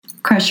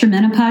Crush your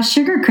menopause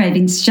sugar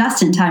cravings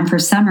just in time for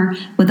summer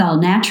with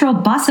all-natural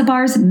Bossa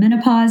Bars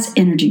Menopause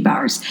Energy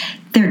Bars.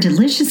 They're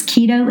delicious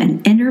keto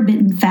and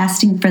intermittent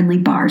fasting-friendly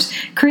bars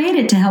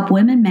created to help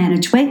women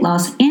manage weight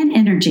loss and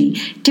energy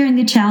during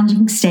the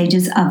challenging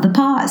stages of the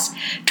pause.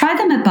 Try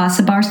them at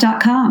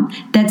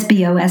bossabars.com. That's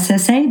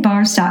BOSSA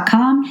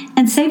bars.com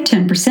and save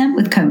 10%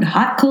 with code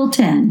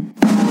HOTCOOL10.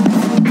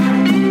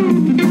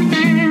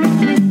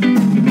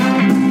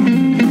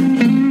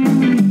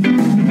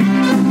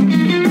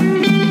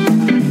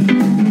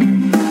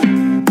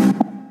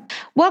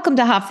 Welcome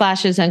to Hot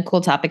Flashes and Cool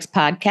Topics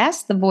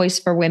podcast, the voice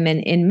for women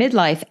in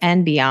midlife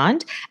and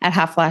beyond. At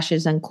Hot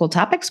Flashes and Cool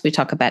Topics, we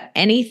talk about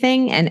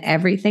anything and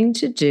everything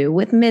to do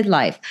with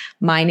midlife.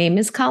 My name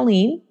is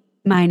Colleen.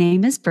 My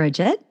name is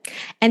Bridget.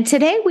 And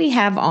today we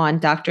have on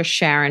Dr.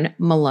 Sharon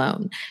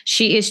Malone.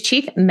 She is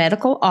Chief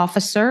Medical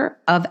Officer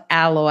of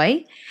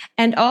Alloy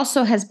and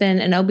also has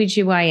been an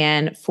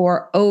OBGYN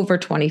for over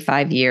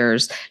 25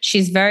 years.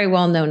 She's very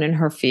well known in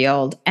her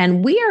field.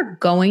 And we are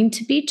going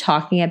to be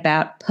talking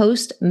about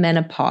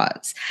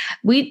postmenopause.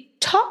 We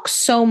talk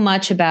so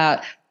much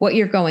about what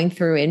you're going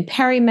through in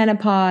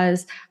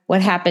perimenopause,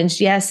 what happens.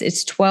 Yes,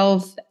 it's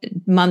 12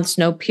 months,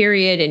 no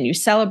period, and you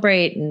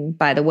celebrate. And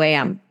by the way,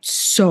 I'm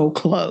so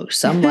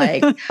close. I'm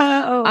like,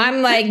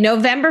 I'm like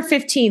November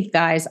 15th,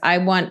 guys. I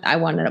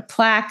wanted a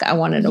plaque. I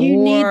wanted an award. You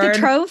need the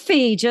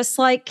trophy, just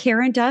like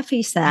Karen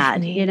Duffy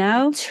said, you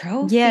know?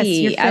 Trophy. Yes,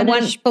 you're finished, I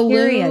want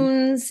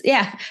balloons. period.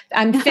 Yeah,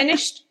 I'm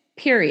finished,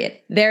 period.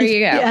 There you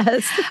go.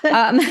 Yes.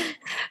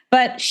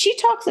 But she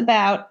talks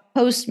about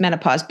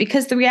postmenopause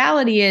because the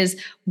reality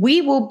is we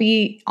will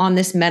be on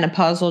this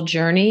menopausal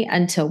journey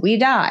until we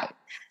die.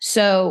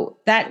 So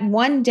that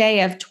one day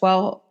of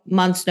 12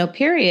 months, no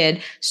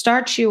period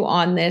starts you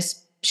on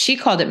this. She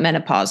called it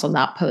menopausal,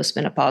 not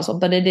postmenopausal,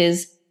 but it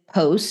is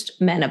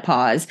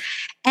postmenopause.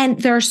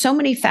 And there are so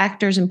many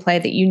factors in play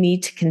that you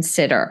need to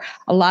consider.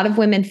 A lot of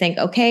women think,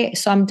 okay,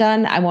 so I'm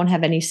done. I won't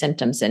have any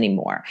symptoms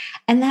anymore.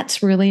 And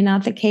that's really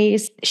not the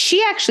case.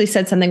 She actually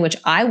said something which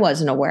I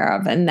wasn't aware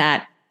of, and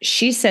that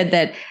she said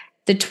that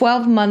the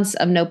 12 months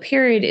of no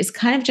period is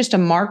kind of just a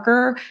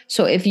marker.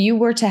 So if you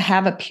were to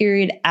have a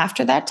period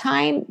after that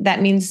time,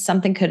 that means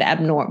something could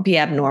be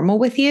abnormal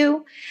with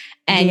you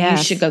and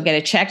you should go get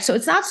it checked. So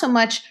it's not so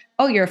much,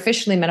 oh, you're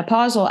officially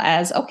menopausal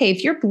as, okay,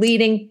 if you're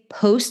bleeding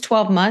post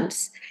 12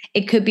 months,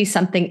 it could be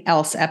something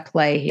else at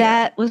play here.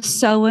 That was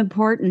so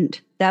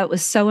important. That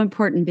was so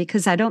important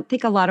because I don't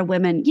think a lot of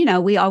women, you know,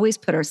 we always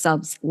put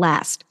ourselves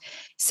last.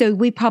 So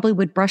we probably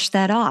would brush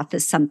that off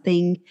as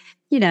something,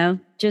 you know,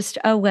 just,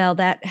 oh, well,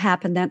 that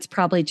happened. That's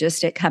probably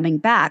just it coming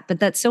back. But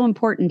that's so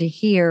important to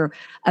hear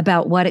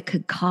about what it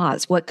could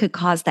cause, what could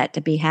cause that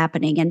to be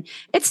happening. And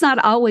it's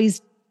not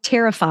always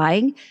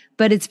terrifying,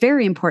 but it's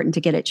very important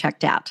to get it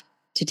checked out,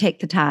 to take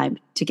the time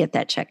to get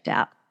that checked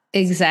out.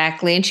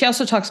 Exactly. And she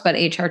also talks about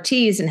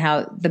HRTs and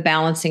how the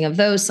balancing of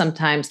those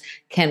sometimes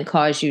can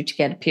cause you to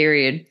get a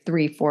period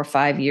 3, 4,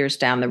 5 years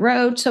down the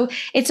road. So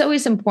it's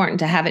always important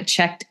to have it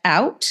checked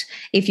out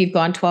if you've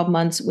gone 12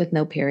 months with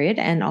no period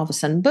and all of a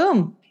sudden,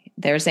 boom,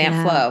 there's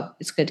Aunt Flo.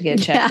 It's good to get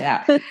it checked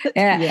out.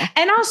 Yeah.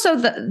 And also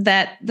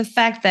the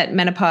fact that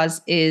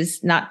menopause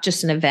is not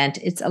just an event,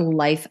 it's a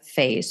life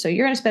phase. So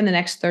you're going to spend the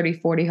next 30,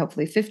 40,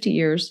 hopefully 50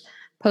 years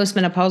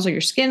postmenopausal.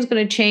 Your skin's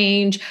going to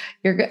change.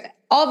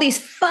 All these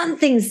fun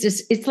things,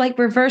 it's like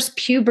reverse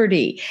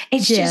puberty.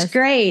 It's just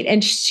great.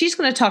 And she's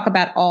going to talk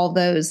about all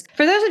those.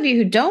 For those of you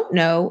who don't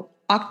know,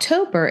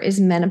 October is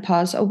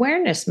Menopause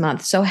Awareness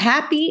Month. So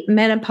happy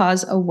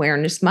Menopause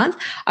Awareness Month.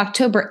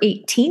 October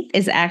 18th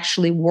is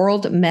actually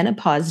World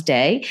Menopause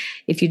Day.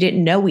 If you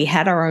didn't know we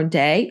had our own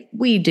day,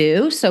 we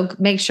do. So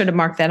make sure to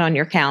mark that on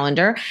your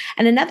calendar.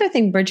 And another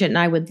thing Bridget and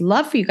I would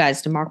love for you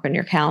guys to mark on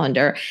your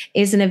calendar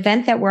is an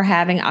event that we're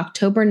having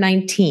October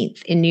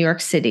 19th in New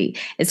York City.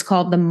 It's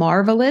called the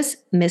Marvelous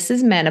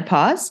Mrs.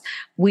 Menopause.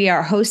 We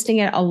are hosting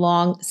it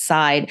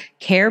alongside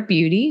Care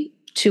Beauty,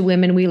 two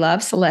women we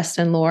love, Celeste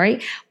and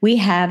Lori. We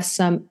have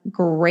some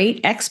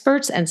great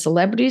experts and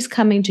celebrities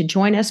coming to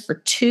join us for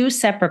 2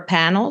 separate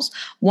panels.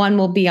 One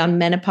will be on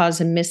menopause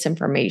and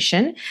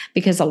misinformation,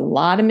 because a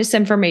lot of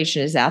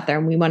misinformation is out there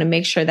and we want to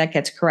make sure that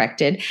gets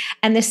corrected.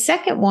 And the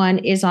second one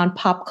is on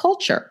pop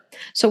culture.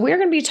 So we're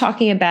going to be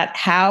talking about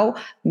how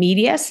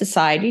media,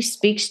 society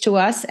speaks to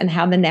us and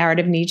how the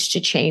narrative needs to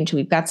change.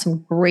 We've got some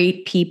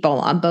great people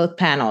on both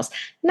panels,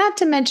 not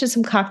to mention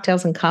some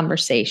cocktails and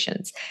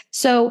conversations.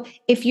 So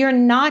if you're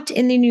not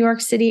in the New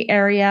York City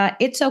area,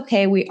 it's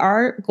okay. We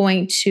are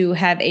going to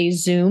have a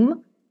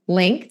Zoom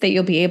link that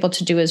you'll be able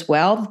to do as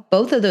well.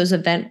 Both of those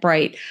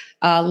Eventbrite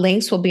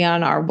links will be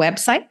on our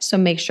website. So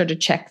make sure to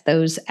check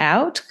those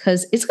out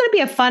because it's going to be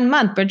a fun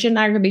month. Bridget and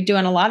I are going to be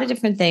doing a lot of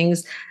different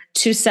things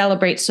to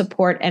celebrate,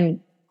 support, and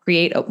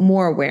create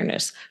more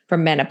awareness for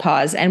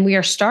menopause. And we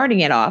are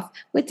starting it off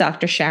with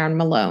Dr. Sharon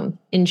Malone.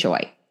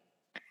 Enjoy.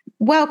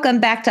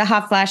 Welcome back to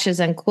Hot Flashes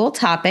and Cool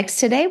Topics.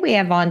 Today we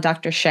have on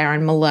Dr.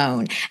 Sharon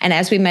Malone. And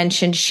as we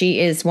mentioned, she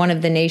is one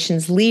of the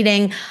nation's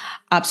leading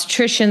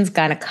obstetricians,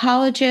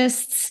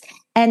 gynecologists,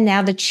 and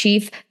now the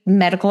Chief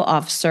Medical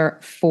Officer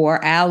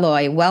for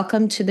Alloy.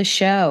 Welcome to the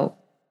show.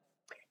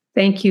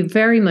 Thank you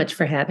very much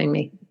for having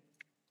me.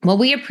 Well,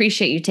 we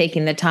appreciate you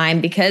taking the time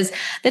because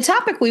the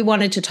topic we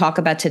wanted to talk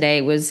about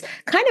today was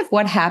kind of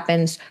what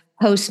happens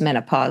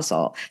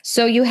postmenopausal.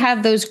 So you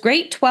have those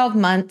great 12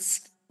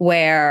 months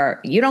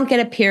where you don't get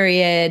a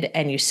period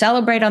and you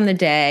celebrate on the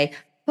day,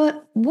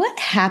 but what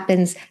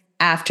happens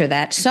after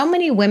that? So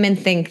many women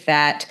think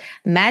that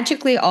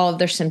magically all of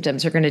their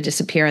symptoms are going to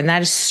disappear, and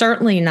that is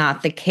certainly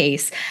not the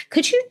case.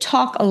 Could you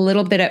talk a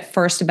little bit at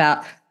first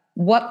about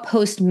what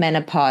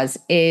postmenopause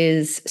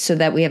is so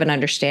that we have an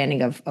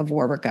understanding of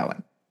where we're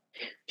going?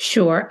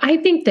 Sure. I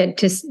think that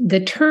just the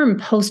term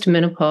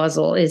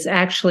postmenopausal is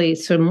actually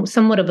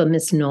somewhat of a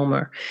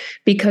misnomer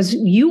because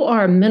you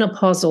are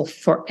menopausal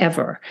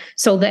forever.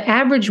 So the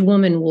average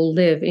woman will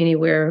live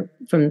anywhere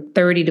from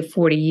 30 to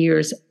 40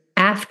 years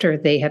after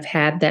they have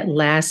had that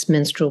last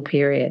menstrual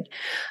period.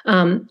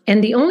 And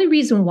the only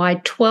reason why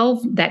that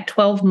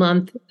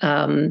 12-month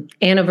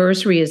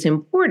anniversary is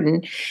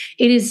important,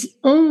 it is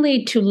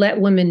only to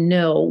let women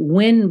know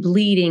when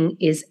bleeding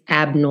is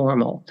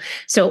abnormal.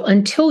 So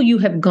until you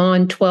have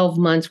gone 12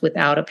 months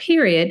without a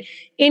period,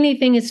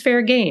 anything is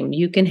fair game.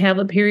 You can have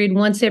a period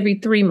once every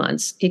 3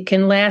 months. It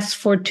can last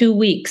for 2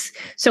 weeks.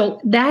 So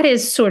that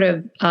is sort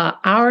of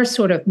our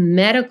sort of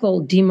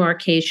medical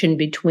demarcation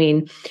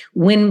between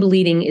when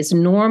bleeding is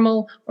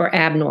normal or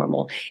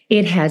abnormal.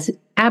 It has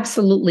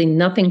absolutely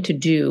nothing to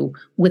do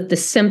with the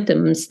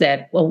symptoms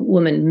that a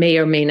woman may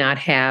or may not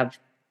have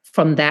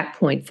from that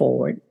point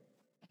forward.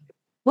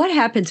 What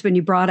happens when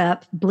you brought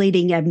up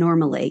bleeding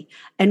abnormally?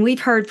 And we've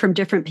heard from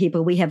different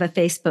people. We have a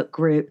Facebook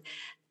group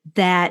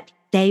that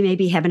they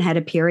maybe haven't had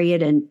a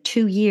period in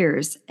 2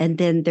 years and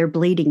then they're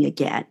bleeding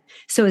again.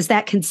 So is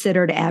that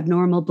considered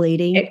abnormal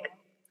bleeding?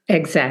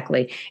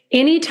 Exactly.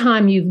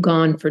 Anytime you've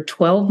gone for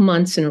 12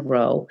 months in a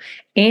row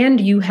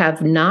and you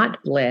have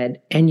not bled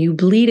and you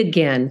bleed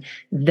again,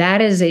 that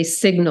is a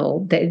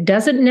signal that it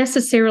doesn't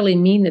necessarily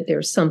mean that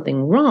there's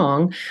something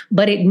wrong,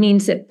 but it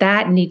means that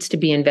that needs to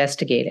be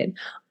investigated.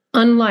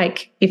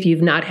 Unlike if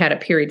you've not had a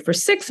period for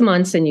 6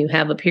 months and you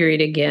have a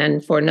period again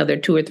for another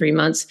 2 or 3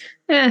 months,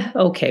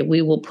 okay,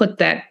 we will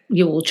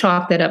you will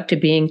chalk that up to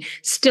being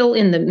still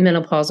in the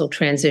menopausal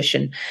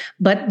transition.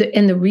 But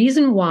the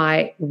reason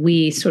why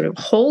we sort of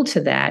hold to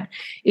that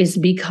is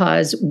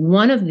because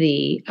one of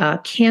the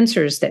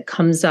cancers that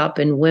comes up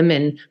in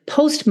women,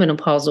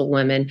 postmenopausal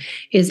women,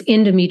 is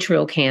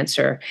endometrial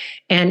cancer.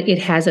 And it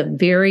has a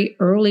very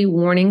early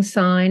warning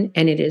sign,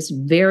 and it is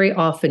very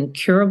often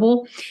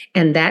curable.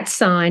 And that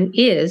sign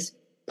is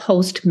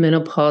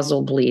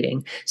postmenopausal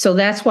bleeding. So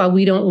that's why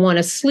we don't want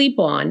to sleep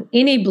on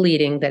any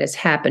bleeding that has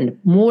happened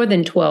more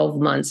than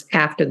 12 months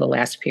after the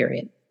last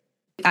period.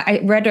 I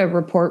read a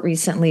report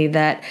recently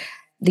that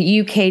the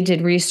UK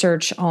did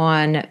research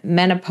on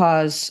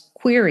menopause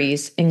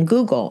queries in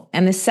Google,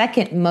 and the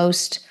second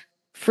most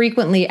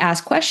frequently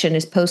asked question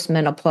is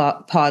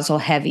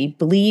postmenopausal heavy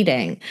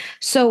bleeding.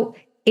 So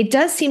it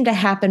does seem to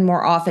happen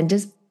more often.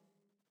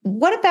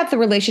 What about the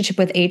relationship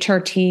with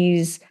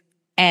HRTs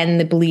and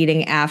the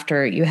bleeding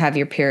after you have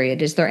your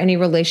period? Is there any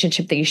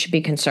relationship that you should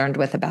be concerned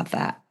with about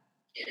that?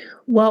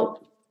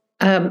 Well,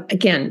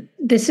 again,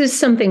 this is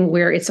something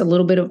where it's a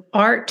little bit of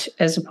art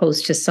as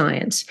opposed to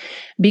science,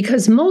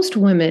 because most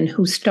women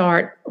who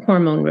start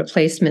hormone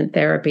replacement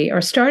therapy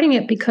are starting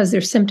it because they're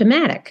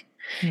symptomatic.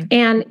 Mm-hmm.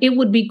 And it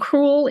would be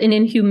cruel and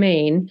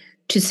inhumane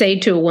to say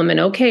to a woman,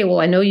 okay,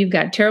 well, I know you've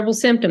got terrible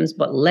symptoms,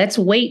 but let's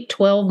wait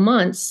 12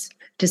 months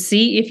to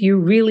see if you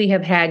really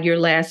have had your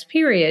last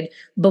period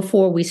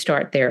before we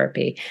start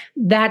therapy.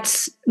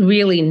 That's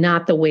really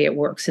not the way it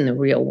works in the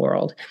real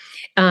world.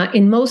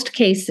 In most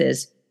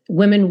cases,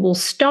 women will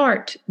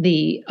start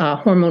the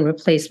hormone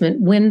replacement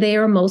when they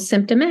are most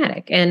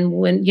symptomatic. And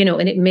when,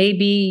 and it may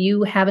be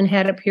you haven't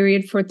had a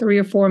period for 3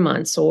 or 4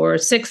 months or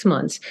 6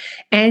 months,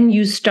 and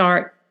you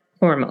start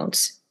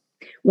hormones.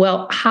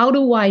 Well, how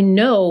do I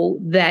know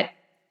that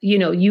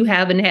you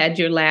haven't had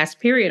your last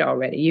period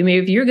already?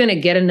 If you're going to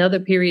get another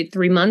period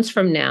 3 months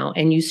from now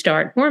and you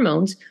start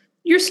hormones,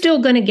 you're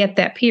still going to get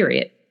that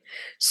period.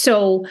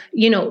 So,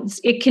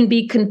 it can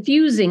be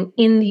confusing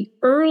in the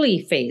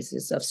early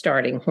phases of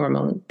starting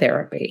hormone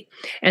therapy.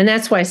 And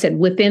that's why I said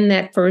within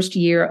that first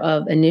year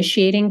of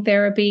initiating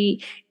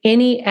therapy,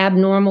 any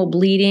abnormal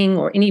bleeding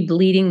or any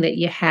bleeding that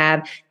you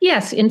have,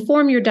 yes,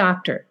 inform your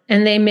doctor.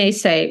 And they may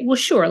say, well,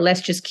 sure,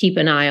 let's just keep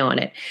an eye on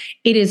it.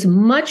 It is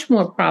much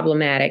more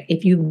problematic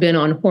if you've been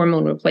on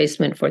hormone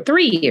replacement for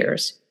 3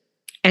 years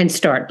and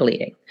start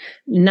bleeding,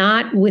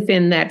 not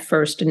within that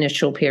first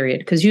initial period,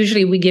 because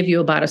usually we give you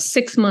about a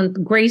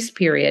 6-month grace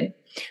period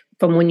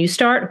from when you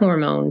start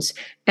hormones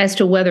as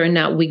to whether or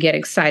not we get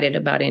excited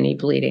about any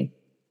bleeding.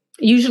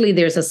 Usually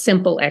there's a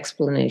simple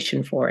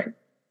explanation for it.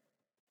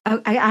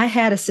 I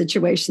had a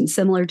situation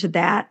similar to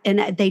that,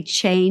 and they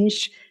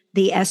changed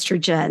the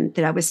estrogen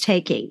that I was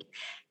taking,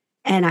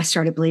 and I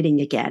started bleeding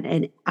again,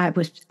 and I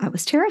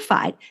was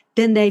terrified.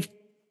 Then they've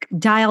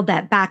dialed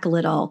that back a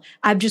little.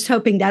 I'm just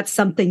hoping that's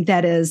something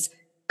that is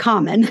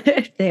common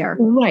there.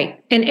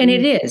 Right. And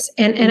it is.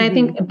 And I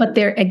think, but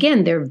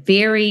they're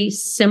very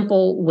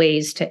simple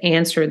ways to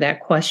answer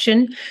that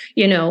question.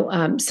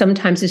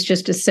 Sometimes it's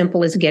just as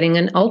simple as getting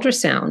an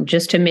ultrasound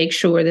just to make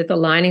sure that the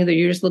lining of the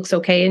uterus looks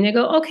okay. And you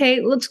go, okay,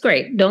 it looks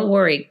great. Don't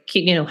worry.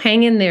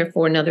 Hang in there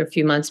for another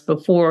few months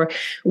before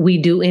we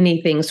do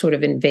anything sort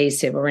of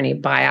invasive or any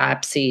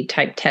biopsy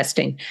type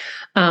testing.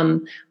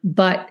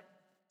 But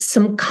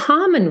some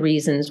common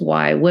reasons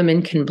why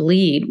women can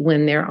bleed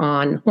when they're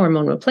on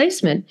hormone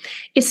replacement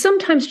is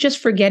sometimes just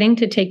forgetting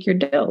to take your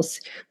dose,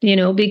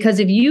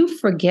 because if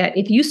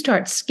you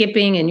start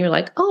skipping and you're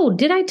like, oh,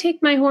 did I take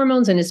my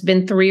hormones? And it's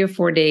been 3 or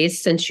 4 days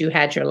since you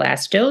had your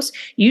last dose.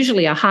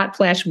 Usually a hot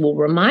flash will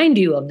remind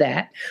you of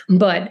that.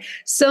 But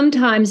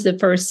sometimes the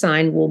first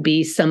sign will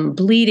be some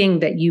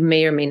bleeding that you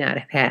may or may not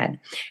have had.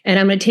 And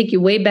I'm going to take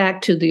you way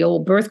back to the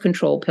old birth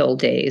control pill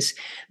days.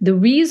 The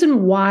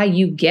reason why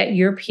you get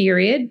your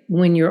period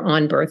when you're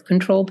on birth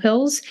control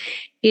pills,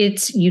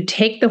 it's you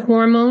take the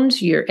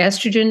hormones, your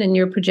estrogen and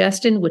your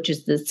progestin, which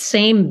is the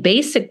same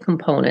basic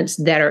components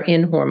that are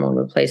in hormone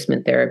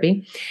replacement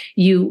therapy.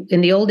 In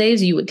the old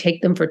days, you would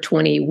take them for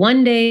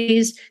 21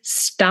 days,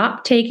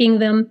 stop taking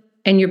them,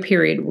 and your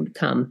period would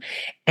come.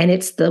 And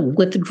it's the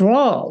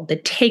withdrawal, the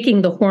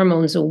taking the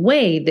hormones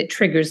away that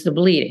triggers the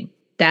bleeding.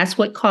 That's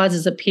what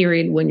causes a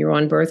period when you're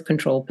on birth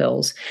control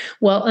pills.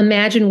 Well,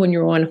 imagine when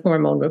you're on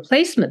hormone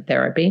replacement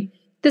therapy,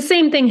 the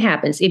same thing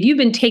happens. If you've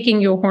been taking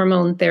your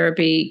hormone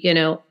therapy,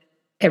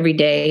 every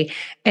day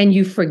and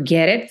you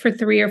forget it for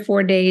 3 or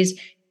 4 days,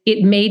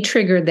 it may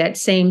trigger that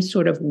same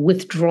sort of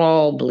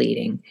withdrawal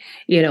bleeding,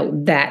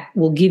 that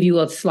will give you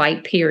a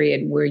slight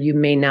period where you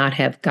may not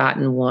have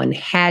gotten one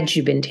had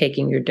you been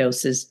taking your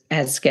doses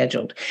as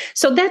scheduled.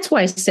 So that's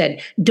why I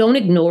said, don't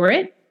ignore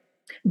it.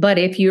 But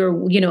if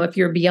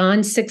you're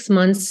beyond 6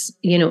 months,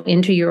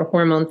 into your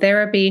hormone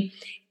therapy,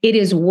 it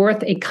is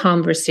worth a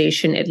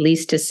conversation, at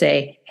least to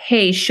say,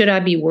 hey, should I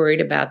be worried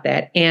about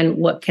that? And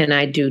what can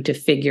I do to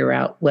figure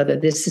out whether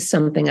this is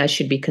something I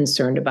should be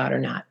concerned about or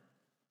not?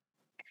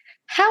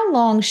 How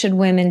long should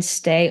women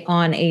stay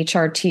on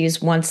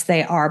HRTs once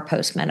they are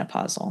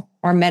postmenopausal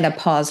or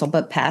menopausal,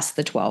 but past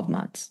the 12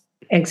 months?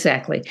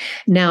 Exactly.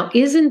 Now,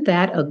 isn't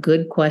that a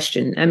good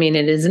question? I mean,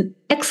 it is an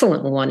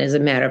excellent one, as a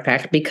matter of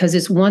fact, because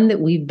it's one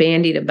that we've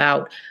bandied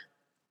about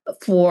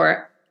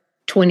for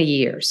 20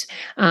 years.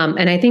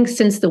 And I think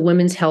since the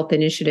Women's Health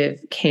Initiative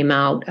came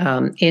out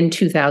in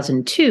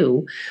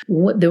 2002,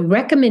 the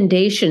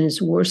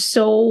recommendations were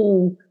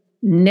so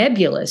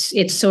nebulous.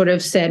 It sort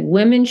of said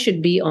women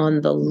should be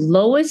on the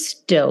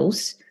lowest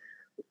dose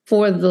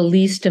for the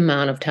least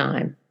amount of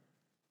time.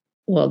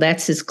 Well,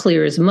 that's as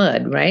clear as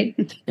mud, right?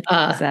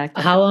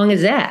 Exactly. How long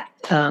is that?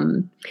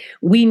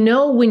 We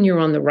know when you're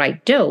on the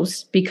right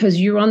dose because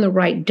you're on the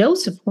right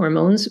dose of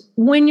hormones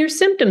when your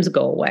symptoms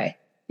go away,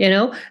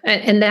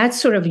 and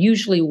that's sort of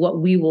usually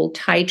what we will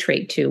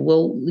titrate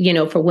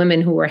to. For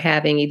women who are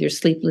having either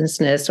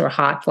sleeplessness or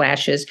hot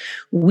flashes,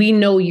 we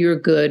know you're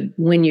good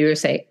when you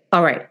say,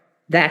 all right,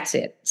 that's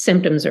it.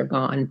 Symptoms are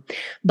gone.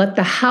 But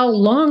the how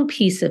long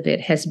piece of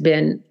it has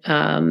been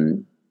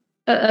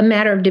a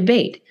matter of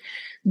debate.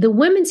 The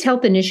Women's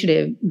Health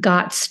Initiative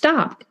got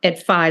stopped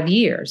at 5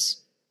 years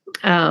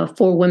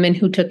for women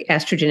who took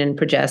estrogen and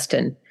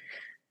progestin.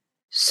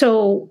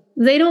 So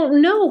they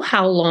don't know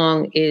how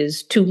long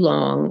is too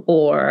long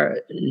or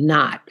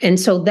not. And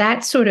so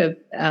that sort of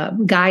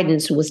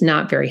guidance was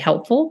not very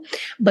helpful.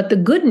 But the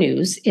good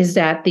news is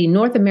that the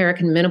North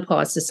American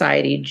Menopause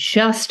Society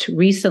just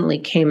recently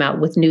came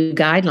out with new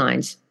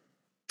guidelines.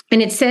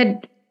 And it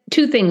said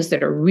 2 things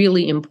that are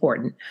really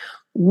important.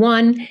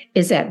 One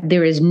is that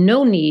there is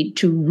no need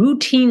to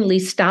routinely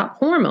stop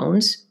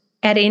hormones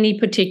at any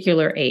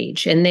particular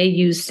age. And they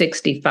use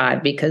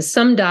 65 because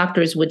some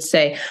doctors would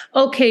say,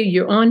 okay,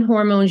 you're on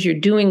hormones, you're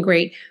doing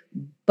great,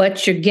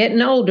 but you're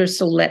getting older,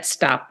 so let's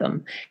stop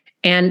them.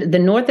 And the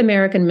North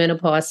American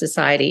Menopause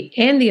Society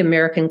and the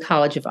American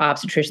College of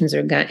Obstetricians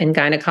and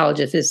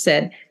Gynecologists has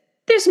said,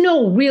 there's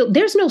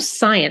no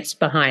science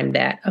behind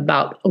that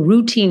about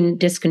routine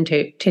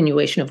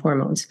discontinuation of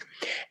hormones.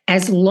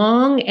 As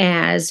long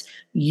as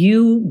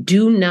you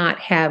do not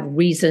have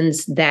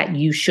reasons that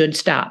you should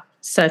stop,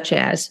 such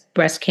as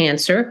breast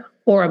cancer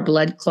or a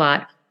blood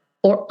clot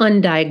or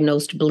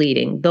undiagnosed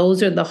bleeding.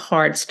 Those are the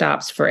hard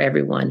stops for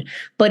everyone.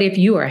 But if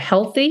you are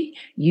healthy,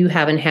 you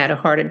haven't had a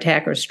heart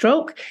attack or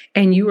stroke,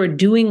 and you are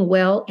doing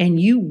well and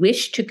you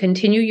wish to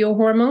continue your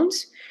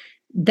hormones,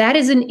 that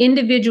is an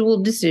individual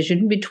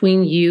decision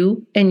between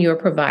you and your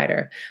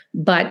provider.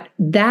 But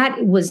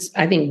that was,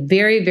 I think,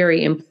 very,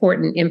 very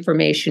important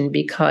information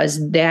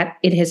because that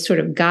it has sort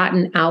of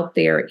gotten out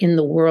there in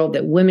the world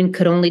that women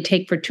could only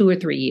take for 2 or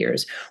 3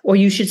 years, or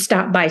you should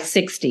stop by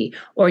 60,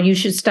 or you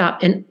should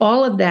stop. And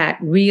all of that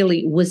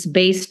really was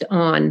based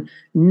on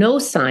no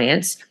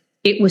science.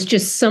 It was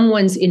just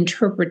someone's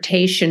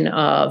interpretation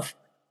of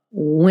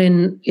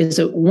when is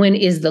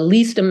the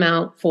least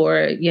amount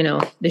for,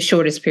 the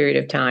shortest period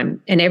of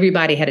time. And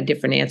everybody had a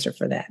different answer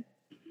for that.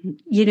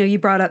 You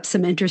brought up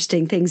some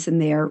interesting things in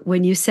there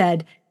when you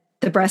said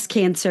the breast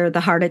cancer, the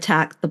heart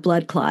attack, the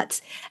blood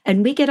clots.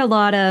 And we get a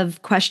lot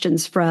of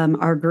questions from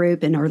our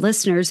group and our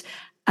listeners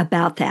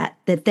about that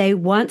they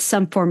want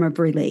some form of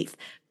relief,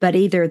 but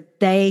either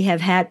they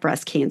have had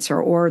breast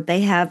cancer or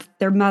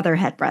their mother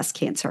had breast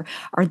cancer.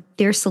 Are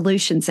there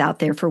solutions out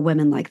there for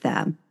women like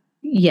that?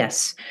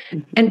 Yes.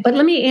 But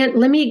let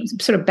me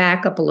sort of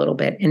back up a little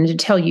bit and to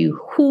tell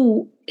you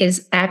who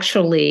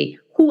actually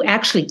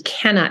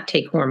cannot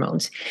take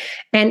hormones.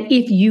 And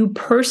if you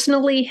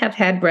personally have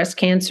had breast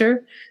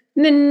cancer,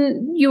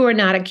 then you are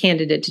not a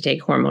candidate to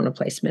take hormone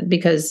replacement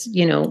because,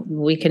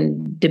 we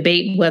can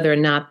debate whether or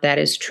not that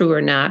is true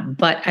or not.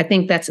 But I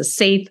think that's a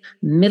safe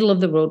middle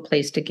of the road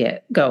place to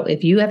go.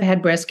 If you have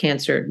had breast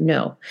cancer,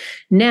 no.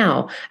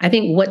 Now, I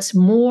think what's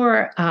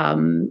more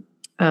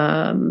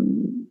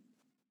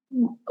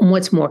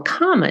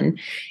common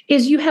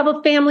is you have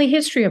a family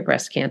history of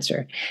breast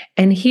cancer.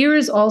 And here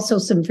is also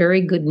some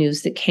very good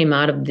news that came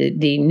out of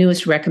the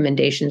newest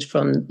recommendations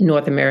from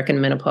North American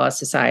Menopause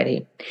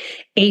Society.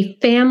 A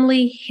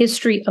family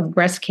history of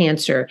breast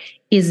cancer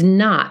is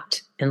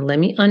not, and let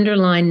me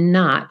underline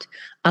not,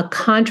 a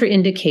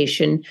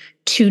contraindication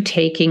to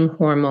taking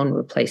hormone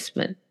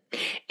replacement.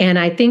 And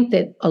I think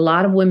that a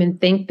lot of women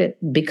think that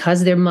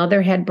because their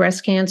mother had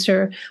breast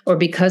cancer or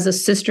because a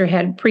sister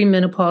had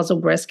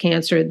premenopausal breast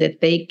cancer, that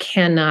they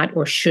cannot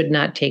or should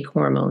not take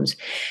hormones.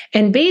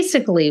 And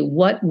basically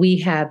what we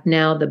have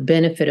now the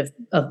benefit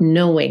of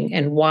knowing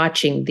and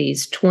watching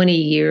these 20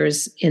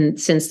 years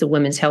since the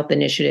Women's Health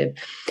Initiative,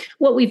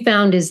 what we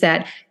found is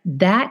that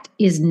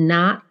is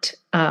not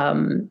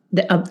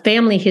a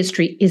family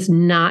history is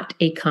not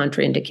a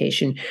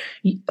contraindication.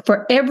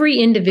 For every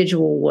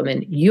individual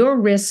woman, your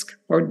risk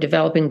for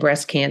developing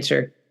breast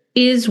cancer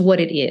is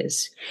what it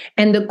is.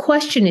 And the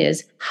question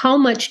is, how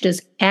much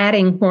does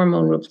adding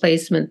hormone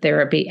replacement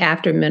therapy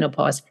after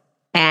menopause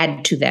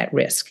add to that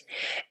risk?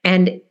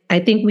 And I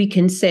think we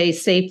can say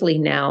safely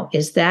now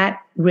is that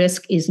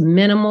risk is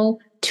minimal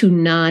to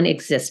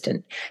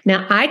non-existent.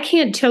 Now, I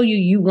can't tell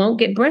you won't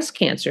get breast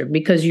cancer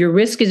because your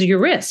risk is your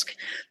risk.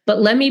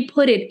 But let me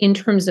put it in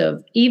terms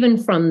of even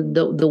from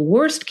the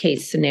worst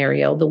case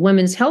scenario, the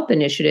Women's Health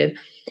Initiative,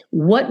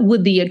 what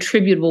would the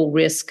attributable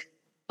risk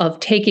of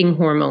taking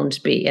hormones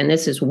be? And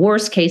this is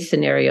worst case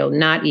scenario,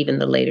 not even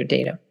the later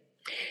data.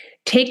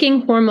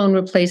 Taking hormone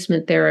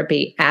replacement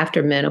therapy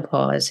after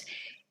menopause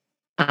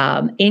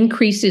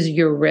increases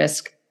your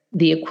risk,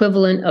 the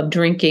equivalent of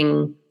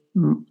drinking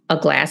a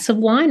glass of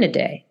wine a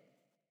day,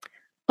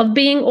 of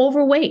being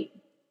overweight,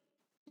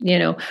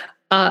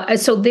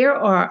 so there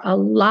are a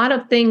lot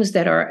of things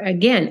that are,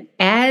 again,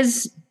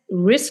 as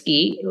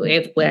risky,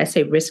 when I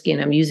say risky,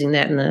 and I'm using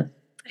that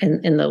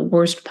in the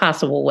worst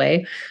possible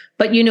way,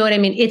 but you know what I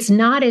mean? It's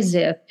not as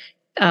if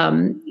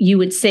you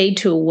would say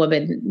to a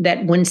woman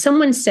that when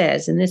someone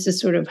says, and this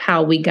is sort of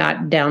how we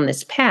got down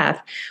this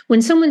path,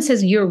 when someone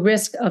says your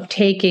risk of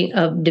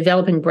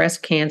developing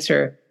breast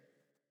cancer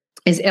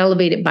is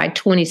elevated by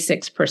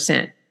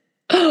 26%.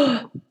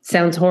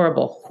 Sounds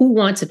horrible. Who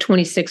wants a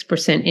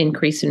 26%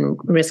 increase in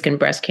risk in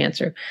breast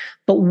cancer?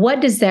 But what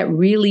does that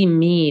really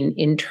mean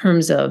in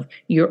terms of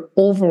your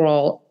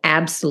overall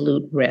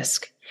absolute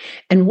risk?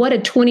 And what a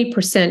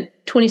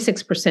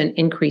 26%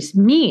 increase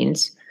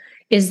means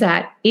is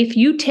that if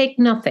you take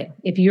nothing,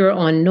 if you're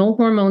on no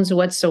hormones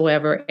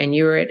whatsoever, and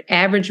you're at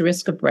average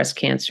risk of breast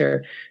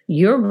cancer,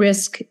 your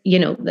risk,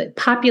 the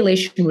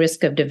population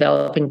risk of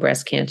developing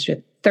breast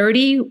cancer,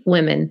 30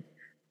 women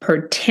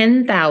per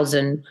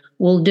 10,000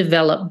 will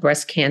develop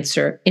breast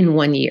cancer in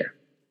 1 year.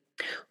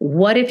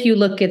 What if you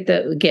look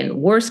at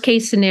worst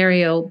case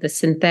scenario, the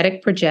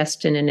synthetic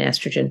progestin and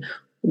estrogen?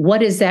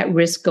 What does that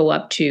risk go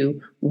up to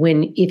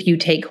if you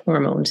take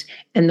hormones?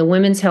 And the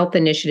Women's Health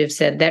Initiative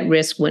said that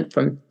risk went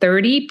from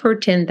 30 per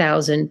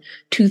 10,000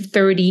 to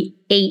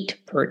 38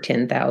 per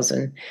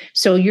 10,000.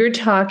 So you're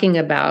talking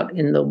about,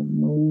 in the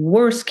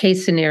worst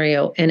case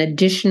scenario, an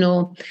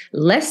additional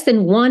less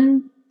than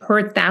 1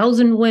 per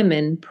 1,000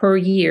 women per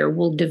year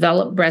will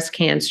develop breast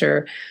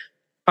cancer,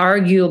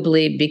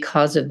 arguably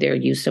because of their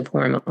use of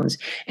hormones.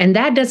 And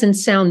that doesn't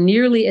sound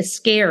nearly as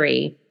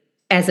scary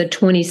as a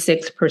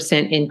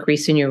 26%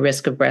 increase in your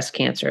risk of breast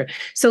cancer.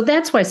 So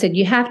that's why I said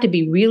you have to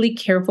be really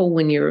careful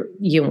when you're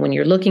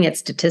looking at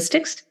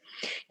statistics.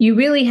 You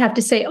really have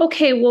to say,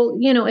 okay, well,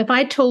 if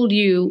I told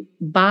you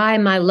buy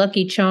my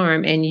Lucky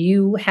Charm and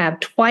you have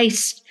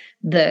twice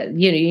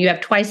you have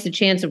twice the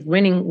chance of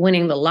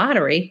winning the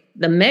lottery,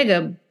 the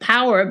mega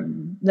power,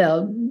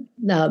 the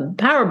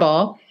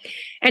Powerball.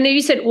 And then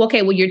you said,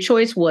 okay, well, your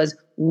choice was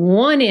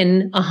 1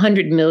 in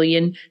 100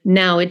 million.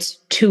 Now it's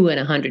 2 in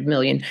 100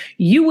 million.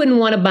 You wouldn't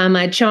want to buy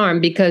my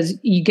charm because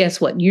guess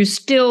what? You're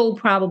still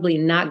probably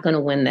not going to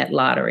win that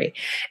lottery.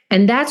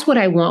 And that's what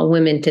I want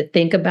women to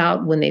think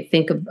about when they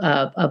think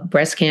of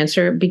breast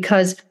cancer,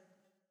 because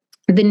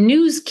the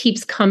news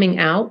keeps coming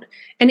out.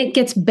 And it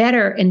gets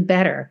better and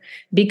better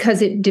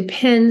because it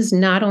depends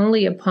not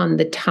only upon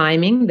the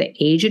timing, the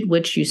age at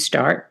which you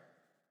start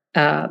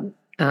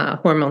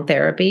hormone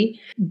therapy,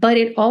 but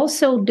it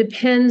also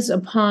depends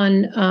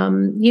upon,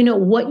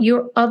 what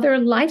your other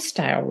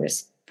lifestyle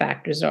risk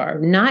factors are: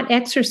 not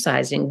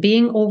exercising,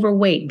 being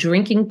overweight,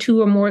 drinking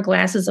 2 or more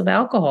glasses of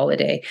alcohol a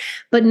day.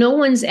 But no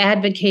one's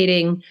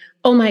advocating,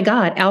 oh my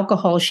God,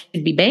 alcohol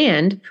should be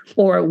banned,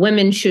 or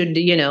women should,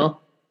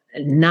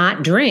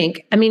 not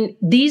drink. I mean,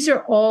 these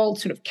are all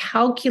sort of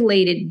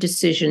calculated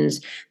decisions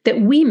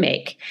that we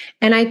make.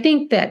 And I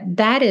think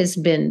that has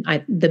been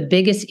the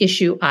biggest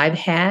issue I've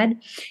had,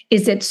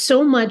 is that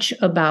so much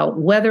about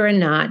whether or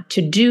not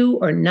to do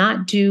or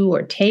not do,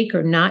 or take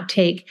or not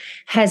take,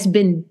 has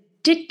been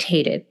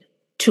dictated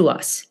to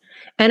us.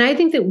 And I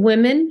think that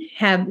women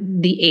have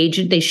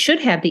they should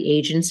have the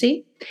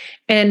agency,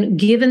 and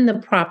given the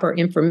proper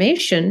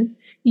information,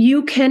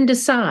 you can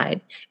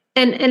decide.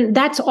 And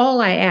that's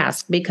all I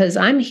ask, because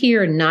I'm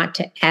here not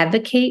to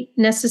advocate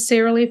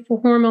necessarily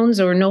for hormones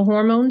or no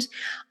hormones.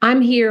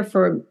 I'm here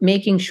for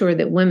making sure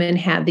that women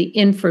have the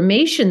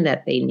information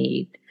that they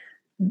need,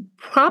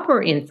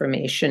 proper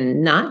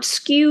information, not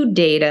skewed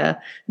data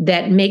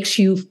that makes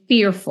you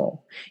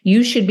fearful.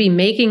 You should be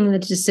making the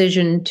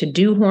decision to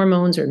do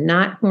hormones or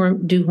not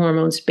do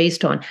hormones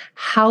based on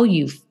how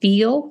you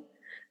feel,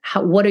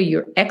 what are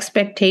your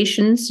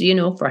expectations,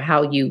 for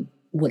how you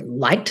would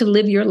like to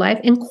live your life.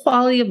 And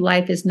quality of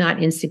life is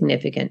not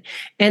insignificant.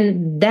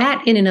 And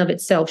that in and of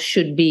itself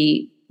should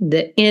be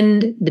the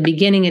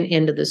beginning and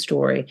end of the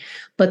story.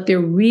 But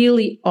there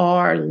really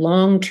are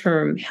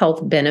long-term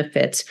health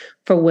benefits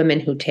for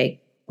women who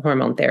take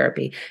hormone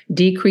therapy: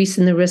 decrease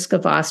in the risk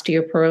of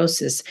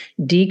osteoporosis,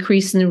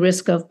 decrease in the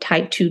risk of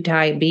type 2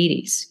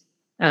 diabetes,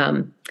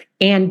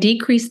 and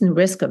decrease in the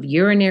risk of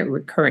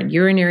recurrent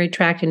urinary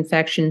tract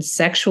infections,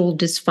 sexual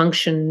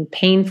dysfunction,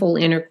 painful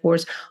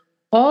intercourse.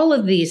 All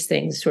of these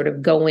things sort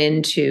of go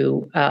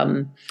into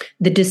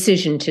the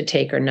decision to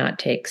take or not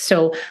take.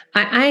 So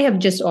I have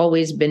just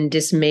always been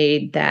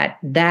dismayed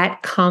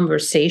that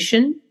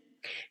conversation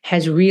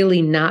has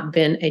really not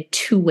been a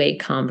two-way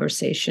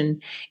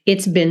conversation.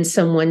 It's been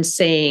someone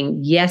saying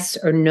yes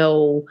or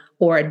no,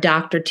 or a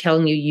doctor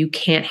telling you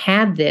can't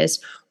have this,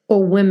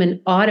 or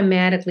women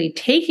automatically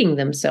taking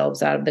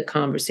themselves out of the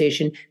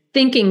conversation,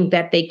 thinking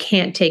that they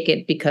can't take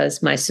it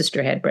because my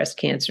sister had breast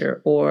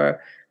cancer,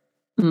 or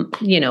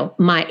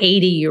my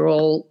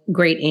 80-year-old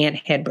great aunt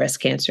had breast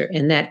cancer.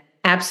 And that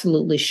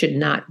absolutely should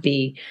not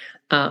be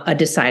a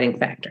deciding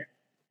factor.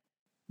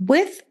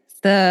 With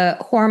the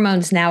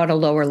hormones now at a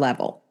lower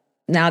level,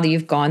 now that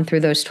you've gone through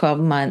those 12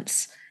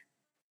 months,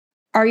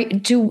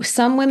 do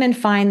some women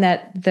find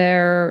that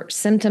their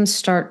symptoms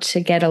start to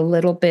get a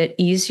little bit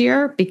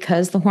easier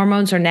because the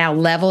hormones are now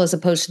level, as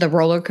opposed to the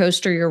roller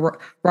coaster you're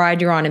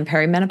on in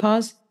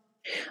perimenopause?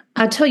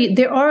 I'll tell you,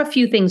 there are a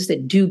few things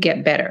that do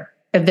get better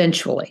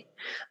eventually.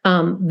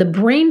 The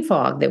brain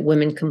fog that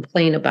women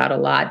complain about a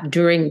lot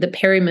during the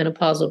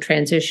perimenopausal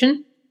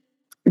transition,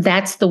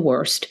 that's the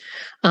worst.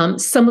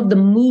 Some of the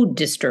mood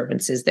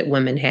disturbances that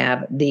women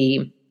have,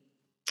 the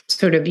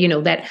sort of,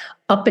 that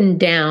up and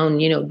down,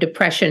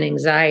 depression,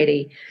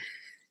 anxiety,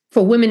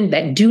 for women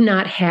that do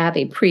not have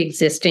a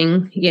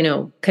pre-existing,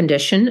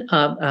 condition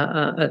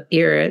of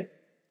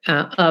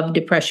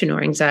depression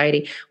or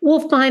anxiety,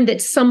 we'll find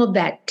that some of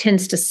that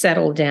tends to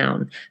settle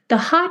down. The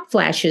hot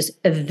flashes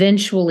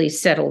eventually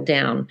settle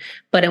down.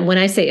 But when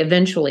I say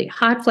eventually,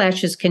 hot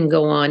flashes can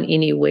go on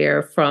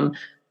anywhere from,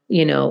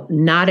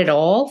 not at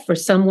all for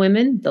some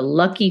women, the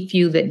lucky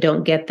few that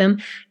don't get them.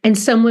 And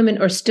some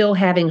women are still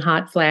having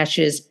hot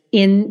flashes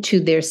into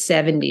their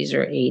 70s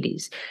or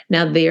 80s.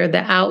 Now, they're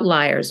the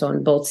outliers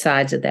on both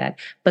sides of that.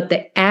 But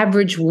the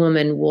average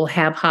woman will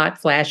have hot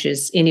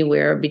flashes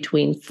anywhere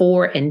between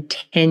 4 and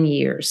 10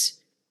 years.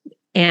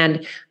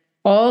 And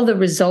all the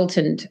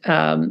resultant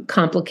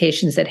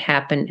complications that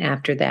happen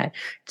after that.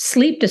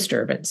 Sleep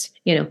disturbance,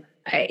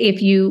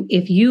 if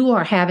you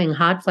are having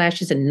hot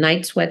flashes and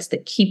night sweats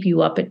that keep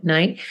you up at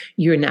night,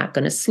 you're not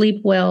going to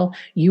sleep well.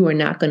 You are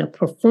not going to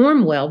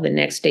perform well the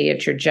next day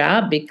at your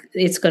job.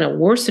 It's going to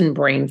worsen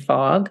brain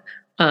fog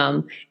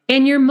and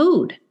your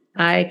mood.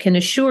 I can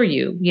assure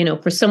you,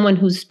 for someone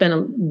who's spent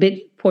a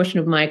big portion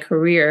of my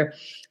career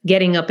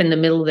getting up in the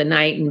middle of the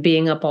night and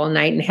being up all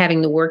night and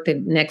having to work the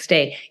next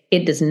day,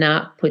 it does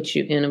not put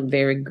you in a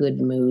very good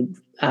mood.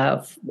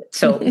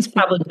 So it's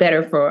probably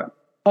better for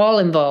all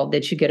involved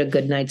that you get a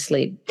good night's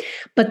sleep.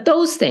 But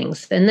those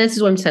things, and this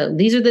is what I'm saying,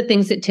 these are the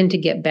things that tend to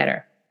get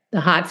better.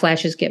 The hot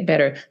flashes get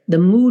better. The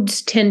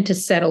moods tend to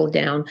settle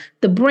down.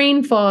 The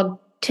brain fog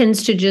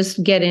tends to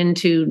just get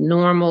into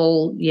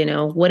normal,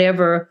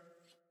 whatever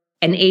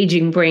an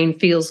aging brain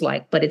feels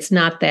like, but it's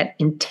not that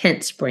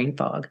intense brain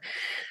fog.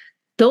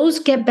 Those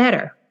get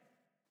better.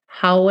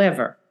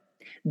 However,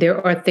 there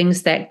are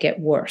things that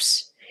get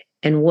worse.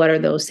 And what are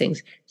those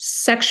things?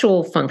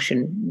 Sexual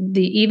function,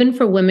 even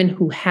for women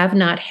who have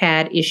not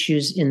had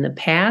issues in the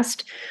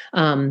past,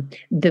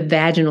 the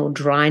vaginal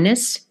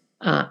dryness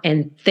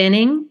and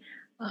thinning,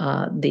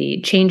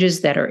 the changes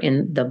that are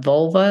in the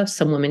vulva.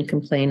 Some women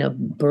complain of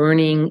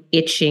burning,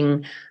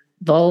 itching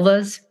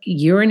vulvas,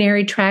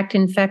 urinary tract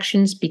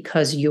infections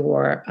because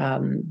your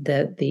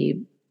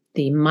the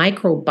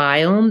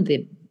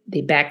microbiome,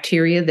 the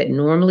bacteria that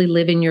normally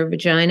live in your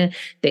vagina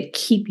that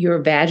keep your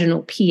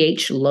vaginal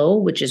pH low,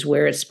 which is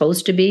where it's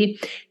supposed to be,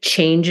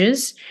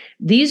 changes.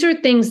 These are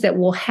things that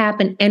will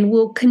happen and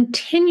will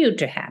continue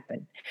to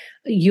happen.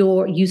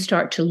 You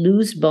start to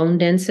lose bone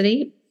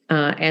density.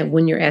 And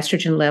when your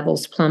estrogen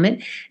levels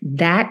plummet,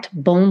 that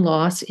bone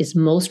loss is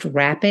most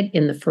rapid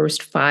in the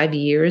first 5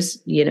 years,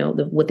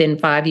 within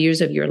 5 years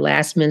of your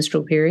last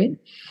menstrual period.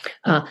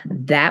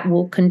 That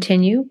will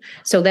continue.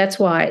 So that's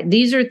why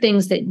these are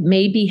things that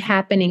may be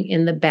happening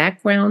in the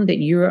background that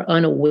you're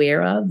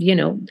unaware of.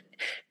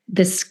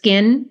 The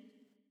skin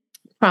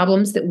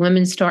problems that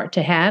women start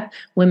to have.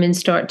 Women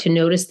start to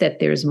notice that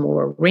there's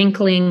more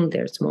wrinkling,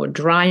 there's more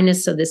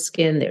dryness of the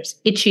skin, there's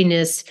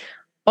itchiness,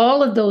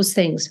 all of those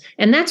things.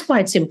 And that's why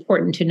it's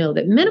important to know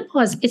that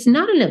menopause is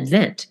not an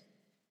event.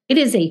 It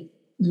is a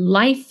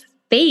life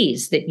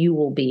phase that you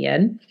will be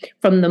in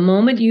from the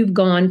moment you've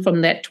gone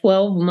from that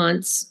 12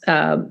 months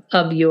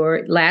of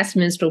your last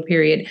menstrual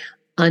period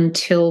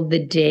until the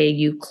day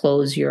you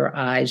close your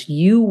eyes.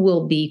 You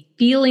will be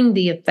feeling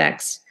the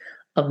effects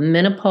of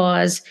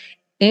menopause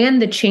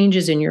and the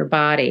changes in your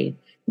body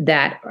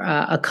that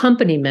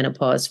accompany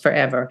menopause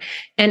forever.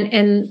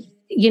 And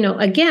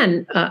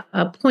again,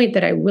 a point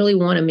that I really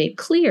want to make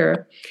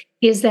clear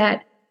is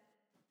that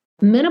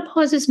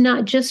menopause is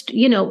not just,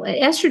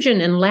 estrogen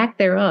and lack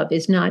thereof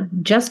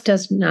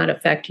does not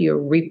affect your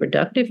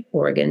reproductive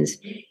organs.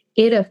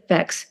 It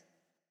affects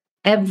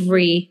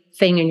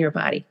everything in your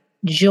body.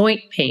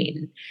 Joint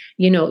pain,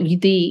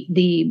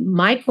 the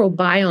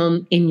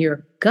microbiome in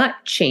your gut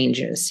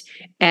changes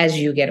as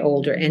you get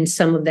older, and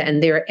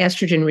there are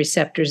estrogen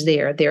receptors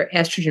there. There are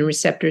estrogen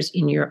receptors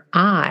in your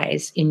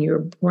eyes, in your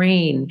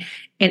brain,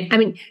 and I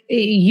mean,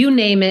 you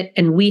name it,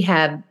 and we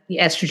have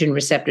estrogen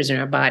receptors in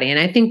our body. And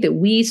I think that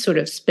we sort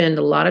of spend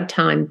a lot of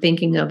time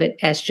thinking of it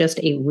as just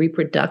a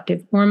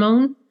reproductive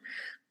hormone,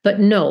 but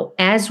no,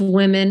 as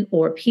women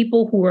or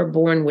people who are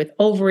born with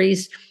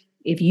ovaries,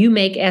 if you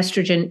make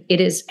estrogen,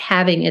 it is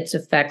having its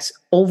effects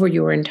over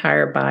your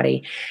entire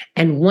body.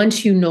 And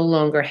once you no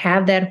longer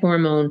have that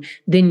hormone,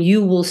 then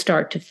you will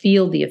start to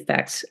feel the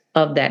effects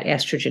of that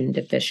estrogen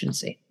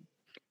deficiency.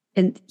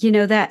 And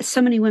that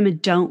so many women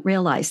don't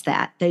realize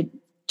that. They,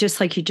 just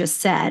like you just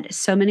said,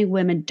 so many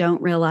women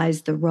don't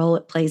realize the role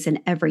it plays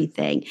in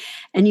everything.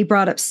 And you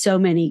brought up so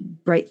many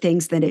great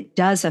things that it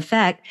does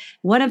affect,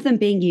 one of them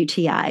being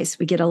UTIs.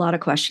 We get a lot of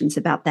questions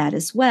about that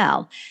as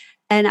well.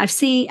 And I've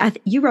seen,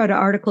 you wrote an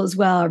article as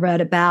well, I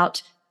read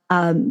about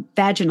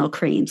vaginal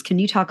creams. Can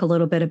you talk a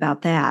little bit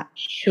about that?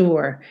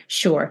 Sure.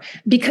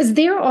 Because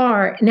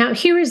now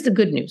here is the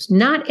good news.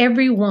 Not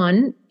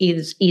everyone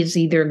is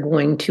either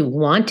going to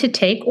want to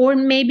take or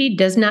maybe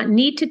does not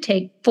need to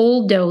take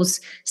full dose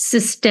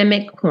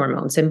systemic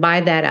hormones. And by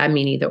that, I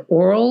mean either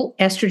oral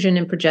estrogen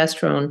and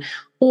progesterone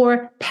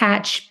or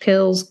patch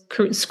pills,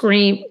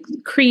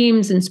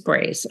 creams and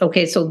sprays.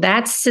 Okay, so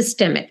that's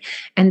systemic.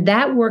 And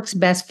that works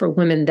best for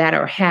women that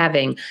are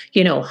having,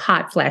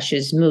 hot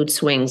flashes, mood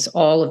swings,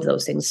 all of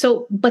those things.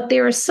 So, but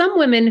there are some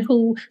women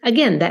who,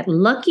 again, that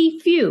lucky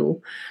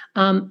few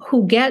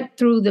who get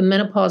through the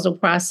menopausal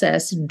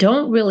process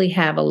don't really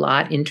have a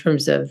lot in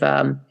terms of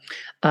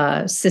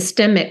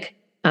systemic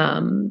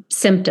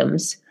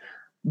symptoms.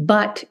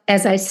 But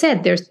as I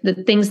said, there's the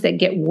things that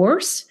get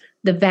worse.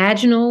 The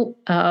vaginal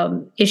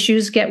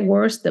issues get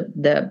worse.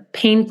 The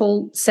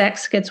painful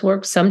sex gets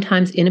worse.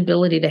 Sometimes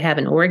inability to have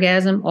an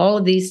orgasm. All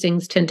of these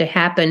things tend to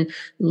happen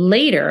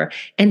later.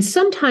 And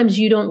sometimes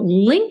you don't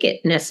link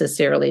it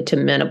necessarily to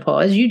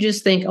menopause. You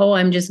just think, oh,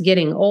 I'm just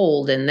getting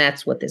old, and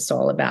that's what this is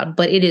all about.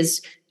 But it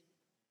is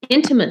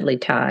intimately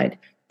tied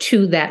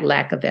to that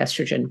lack of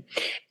estrogen.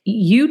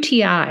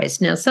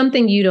 UTIs, now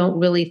something you don't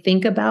really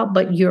think about,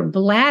 but your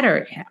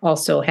bladder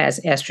also has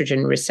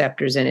estrogen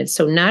receptors in it.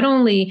 So not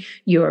only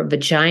your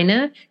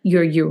vagina,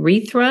 your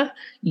urethra,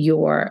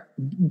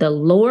 the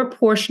lower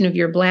portion of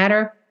your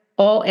bladder,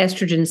 all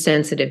estrogen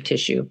sensitive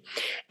tissue.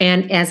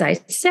 And as I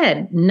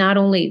said, not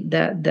only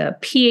the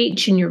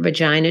pH in your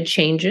vagina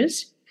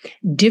changes,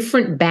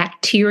 different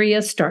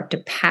bacteria start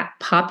to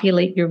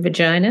populate your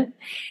vagina,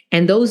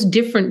 and those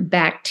different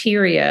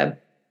bacteria,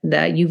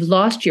 that you've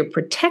lost your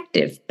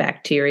protective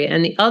bacteria,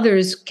 and the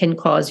others can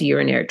cause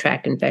urinary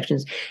tract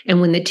infections. And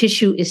when the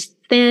tissue is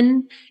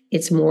thin,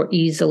 it's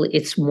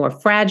more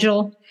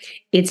fragile.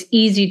 It's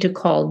easy to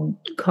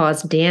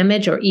cause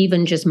damage or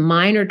even just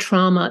minor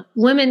trauma.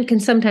 Women can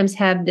sometimes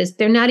have this,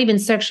 they're not even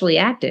sexually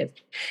active,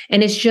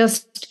 and it's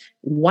just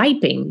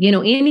wiping.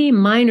 Any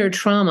minor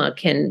trauma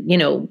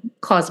can,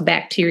 cause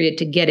bacteria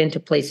to get into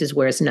places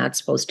where it's not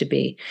supposed to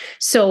be.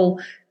 So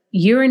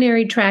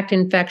urinary tract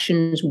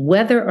infections,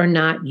 whether or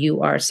not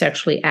you are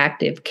sexually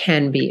active,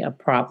 can be a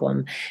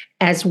problem,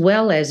 as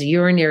well as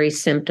urinary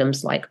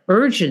symptoms like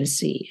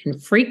urgency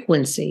and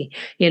frequency,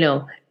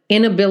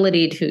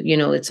 inability to,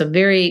 it's a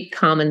very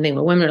common thing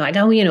where women are like,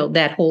 oh,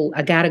 that whole,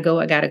 I gotta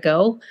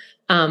go.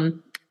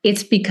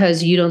 It's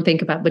because you don't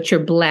think about, but your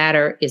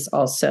bladder has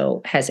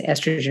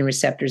estrogen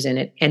receptors in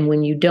it. And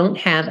when you don't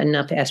have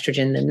enough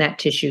estrogen, then that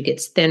tissue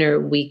gets thinner,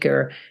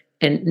 weaker,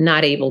 and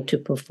not able to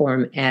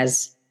perform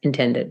as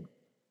intended.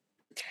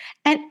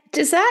 And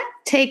does that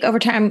take over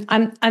time?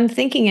 I'm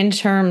thinking in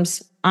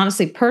terms,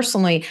 honestly,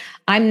 personally,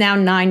 I'm now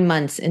 9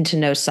 months into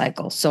no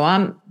cycle. So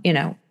I'm,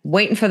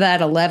 waiting for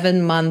that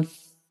 11-month,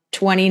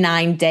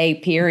 29-day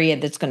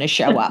period that's going to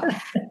show up.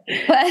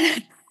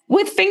 But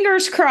with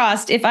fingers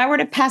crossed, if I were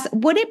to pass,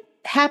 would it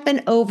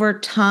happen over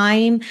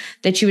time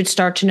that you would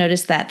start to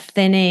notice that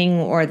thinning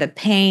or the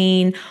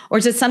pain? Or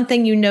is it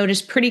something you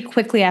notice pretty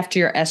quickly after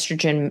your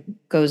estrogen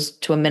goes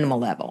to a minimal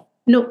level?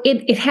 No,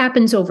 it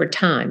happens over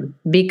time,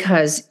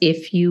 because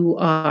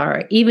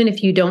even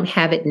if you don't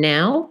have it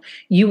now,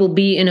 you will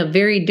be in a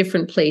very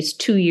different place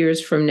 2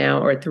 years from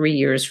now or 3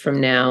 years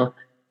from now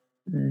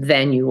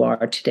than you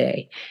are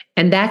today.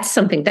 And that's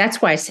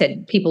why I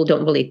said people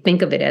don't really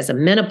think of it as a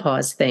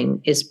menopause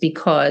thing, is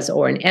because,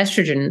 or an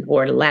estrogen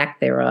or lack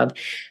thereof,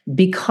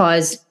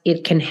 because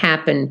it can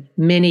happen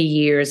many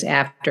years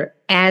after,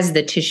 as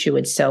the tissue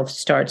itself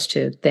starts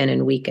to thin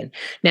and weaken.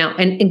 Now,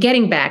 and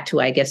getting back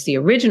to, I guess, the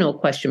original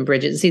question,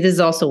 Bridget, see, this is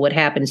also what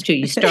happens too.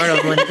 You start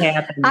on one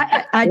path.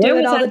 I do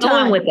it all the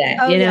time with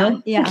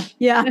that,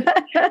 Yeah.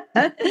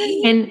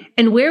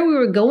 And where we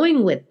were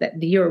going with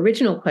that, your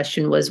original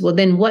question was, well,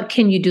 then what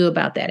can you do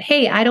about that?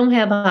 Hey, I don't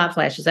have hot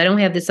flashes. I don't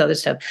have this other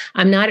stuff.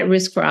 I'm not at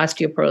risk for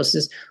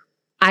osteoporosis.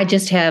 I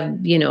just have,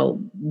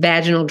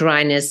 vaginal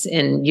dryness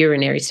and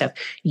urinary stuff.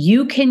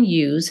 You can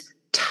use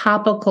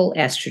topical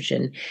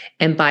estrogen.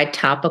 And by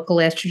topical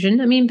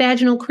estrogen, I mean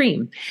vaginal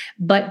cream.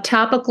 But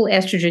topical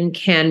estrogen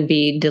can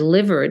be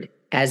delivered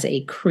as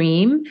a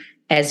cream,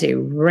 as a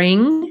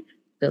ring,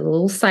 the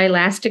little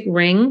silastic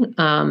ring,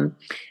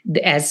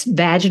 as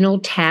vaginal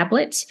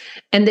tablets.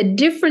 And the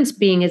difference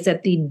being is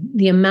that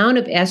the amount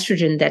of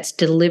estrogen that's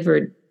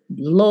delivered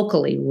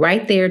locally,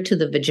 right there to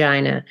the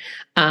vagina,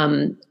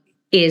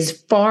 is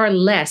far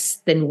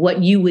less than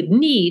what you would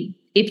need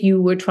if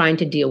you were trying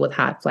to deal with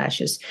hot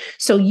flashes.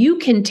 So you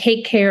can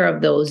take care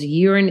of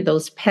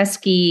those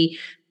pesky,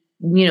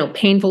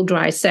 painful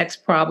dry sex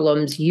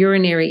problems,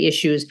 urinary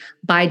issues,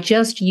 by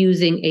just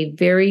using a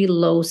very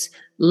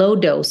low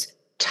dose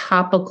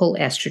topical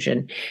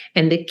estrogen.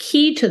 And the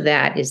key to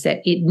that is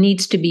that it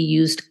needs to be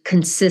used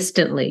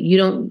consistently.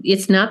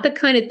 It's not the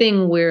kind of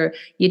thing where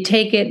you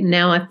take it,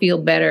 now I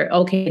feel better,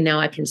 okay, now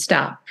I can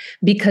stop.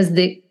 Because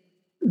the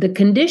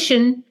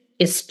condition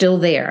is still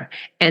there.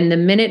 And the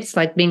minutes,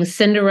 like being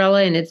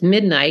Cinderella and it's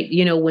midnight,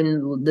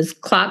 when this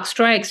clock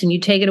strikes and you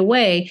take it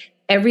away,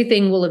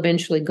 everything will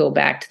eventually go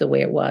back to the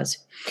way it was.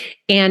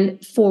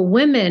 And for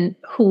women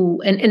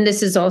who, and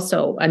this is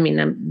also,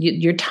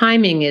 your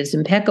timing is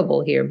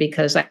impeccable here,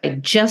 because I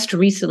just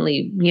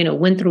recently,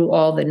 went through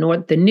all the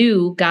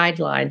new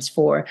guidelines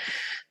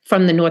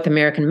from the North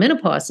American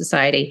Menopause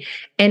Society.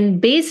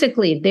 And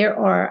basically there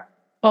are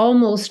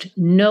almost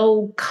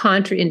no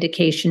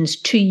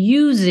contraindications to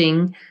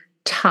using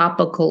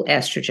topical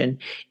estrogen.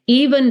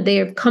 Even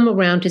they've come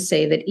around to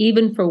say that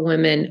even for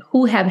women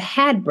who have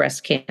had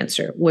breast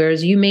cancer,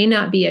 whereas you may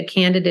not be a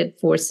candidate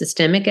for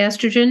systemic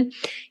estrogen,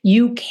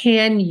 you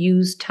can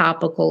use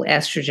topical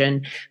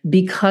estrogen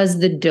because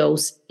the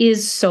dose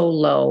is so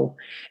low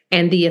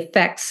and the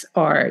effects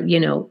are,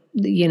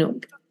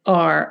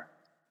 are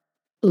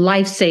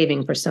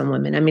life-saving for some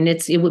women.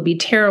 It would be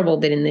terrible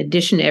that in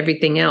addition to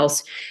everything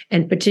else,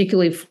 and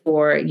particularly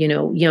for,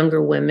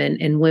 younger women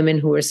and women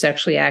who are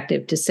sexually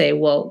active, to say,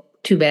 well,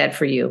 too bad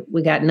for you.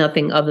 We got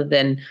nothing other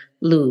than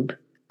lube.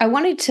 I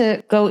wanted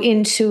to go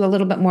into a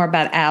little bit more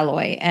about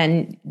Alloy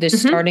and the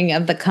starting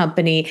of the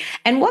company.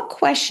 And what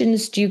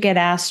questions do you get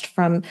asked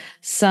from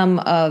some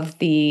of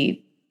the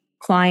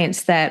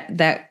clients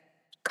that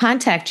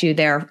contact you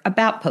there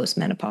about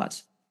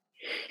postmenopause?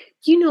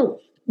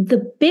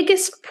 The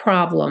biggest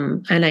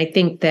problem, and I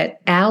think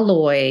that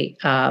Alloy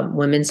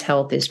Women's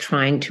Health is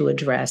trying to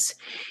address,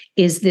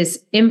 is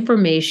this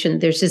information.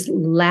 There's this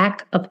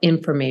lack of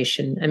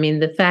information.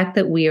 The fact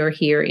that we are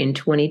here in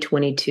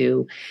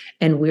 2022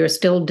 and we are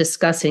still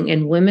discussing,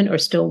 and women are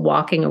still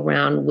walking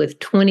around with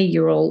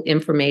 20-year-old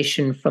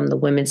information from the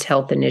Women's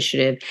Health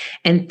Initiative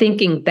and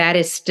thinking that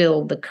is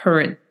still the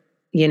current,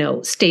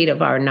 state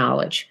of our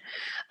knowledge.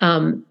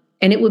 And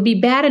it would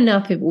be bad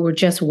enough if it were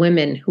just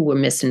women who were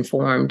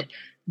misinformed.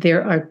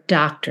 There are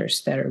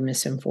doctors that are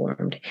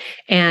misinformed.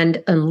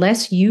 And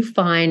unless you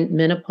find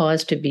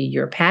menopause to be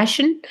your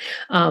passion,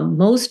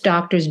 most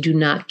doctors do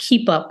not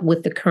keep up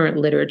with the current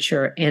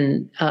literature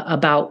and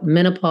about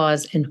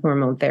menopause and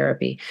hormone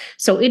therapy.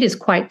 So it is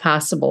quite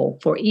possible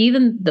for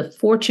even the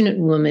fortunate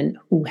woman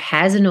who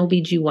has an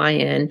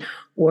OBGYN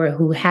or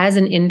who has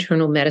an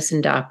internal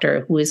medicine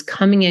doctor who is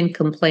coming in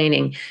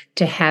complaining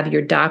to have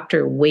your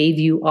doctor wave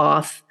you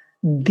off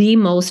the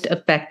most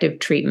effective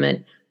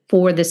treatment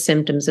for the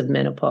symptoms of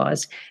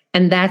menopause.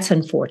 And that's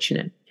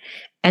unfortunate.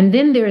 And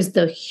then there's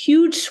the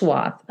huge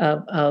swath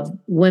of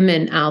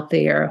women out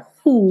there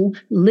who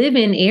live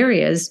in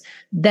areas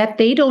that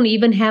they don't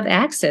even have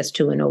access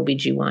to an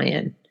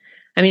OBGYN.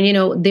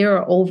 There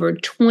are over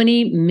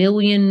 20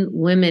 million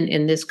women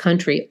in this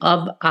country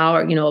of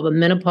our, of a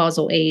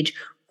menopausal age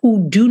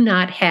who do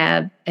not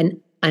have an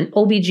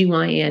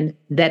OBGYN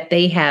that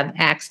they have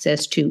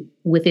access to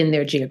within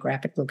their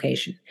geographic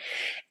location.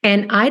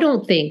 And I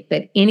don't think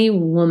that any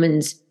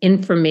woman's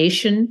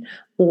information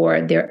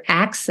or their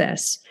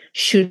access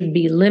should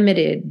be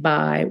limited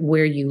by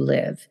where you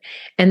live.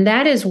 And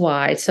that is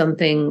why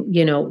something,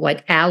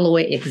 like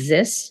Alloy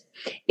exists.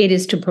 It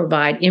is to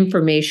provide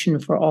information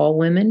for all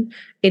women.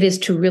 It is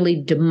to really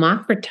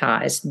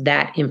democratize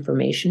that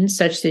information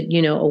such that,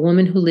 a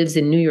woman who lives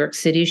in New York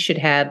City should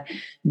have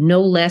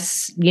no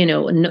less,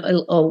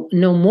 no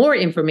more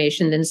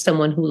information than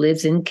someone who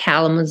lives in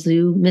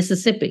Kalamazoo,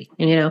 Mississippi.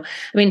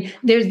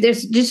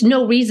 There's just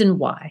no reason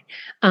why.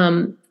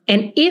 And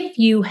if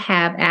you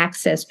have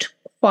access to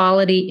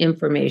quality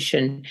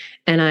information,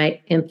 and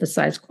I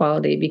emphasize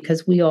quality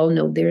because we all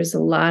know there's a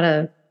lot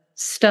of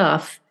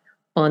stuff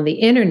on the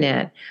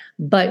internet,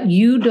 but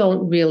you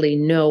don't really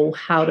know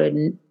how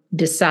to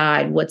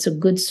decide what's a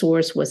good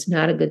source, what's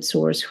not a good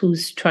source,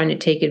 who's trying to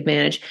take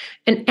advantage.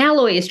 And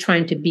Alloy is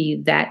trying to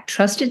be that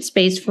trusted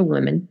space for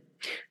women.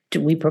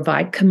 We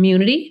provide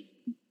community.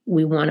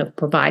 We want to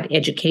provide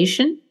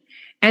education,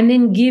 and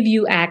then give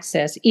you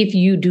access if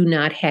you do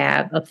not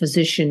have a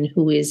physician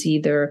who is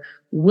either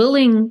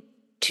willing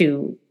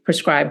to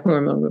prescribe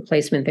hormone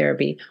replacement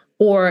therapy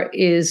or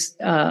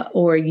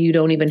you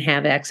don't even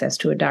have access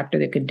to a doctor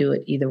that could do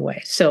it either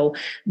way. So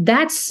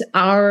that's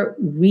our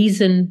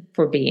reason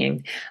for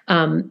being.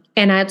 And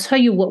I'll tell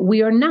you what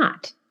we are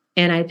not.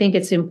 And I think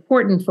it's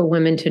important for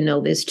women to know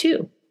this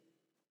too.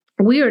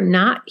 We are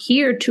not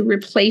here to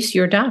replace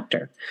your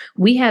doctor.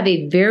 We have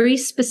a very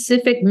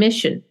specific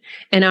mission,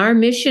 and our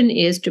mission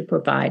is to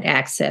provide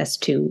access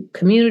to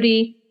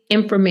community,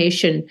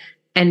 information,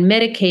 and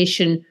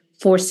medication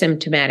for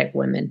symptomatic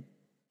women.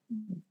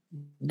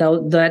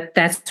 Though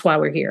that's why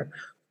we're here.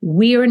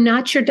 We are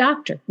not your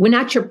doctor. We're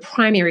not your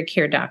primary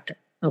care doctor.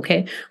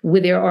 Okay.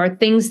 There are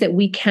things that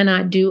we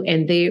cannot do,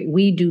 and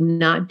we do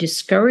not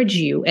discourage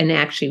you. And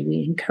actually,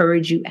 we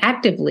encourage you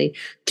actively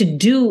to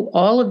do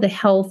all of the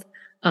health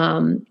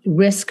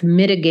risk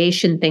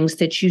mitigation things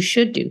that you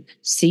should do.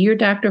 See your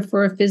doctor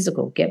for a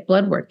physical, get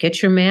blood work,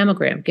 get your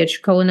mammogram, get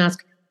your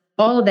colonoscopy.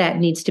 All of that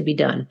needs to be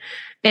done.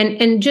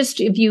 And just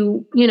if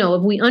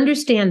we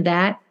understand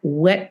that,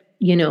 what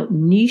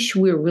niche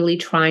we're really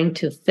trying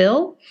to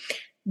fill,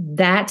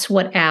 that's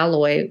what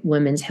Alloy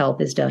Women's Health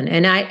has done.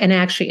 And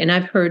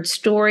I've heard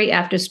story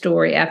after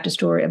story after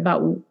story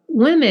about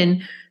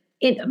women,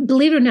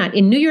 believe it or not,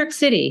 in New York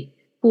City,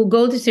 who will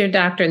go to their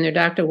doctor and their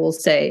doctor will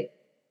say,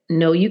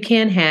 no, you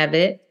can't have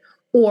it.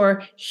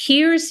 Or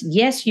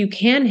yes, you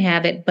can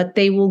have it, but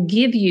they will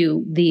give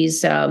you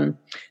these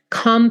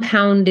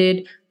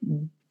compounded,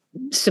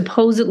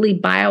 supposedly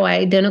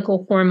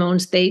bioidentical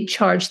hormones. They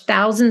charge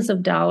thousands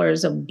of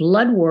dollars of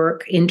blood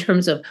work in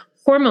terms of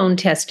hormone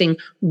testing,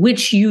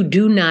 which you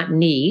do not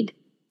need,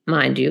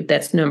 mind you,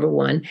 that's number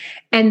one.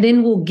 And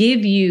then we'll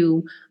give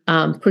you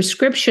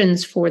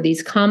prescriptions for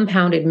these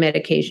compounded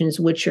medications,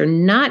 which are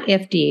not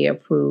FDA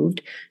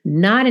approved,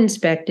 not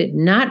inspected,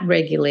 not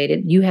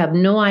regulated. You have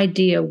no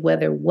idea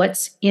whether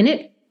what's in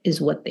it is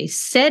what they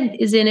said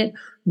is in it,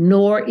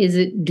 nor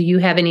do you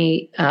have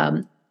any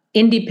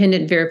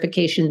independent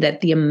verification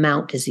that the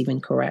amount is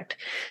even correct.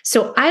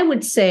 So I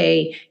would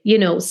say,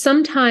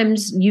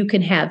 sometimes you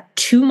can have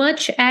too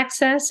much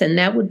access, and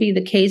that would be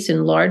the case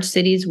in large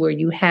cities where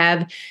you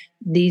have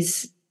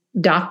these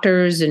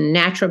doctors and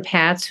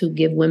naturopaths who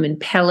give women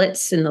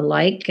pellets and the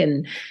like,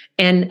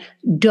 and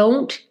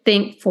don't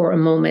think for a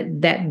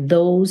moment that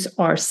those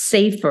are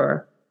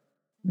safer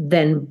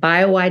than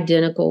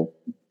bioidentical,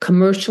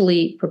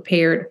 commercially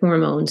prepared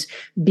hormones,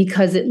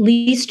 because at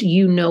least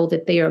you know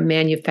that they are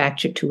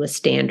manufactured to a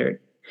standard,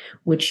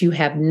 which you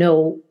have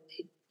no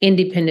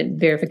independent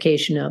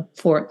verification of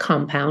for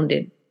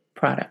compounded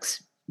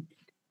products.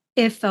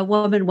 If a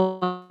woman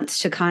wants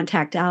to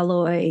contact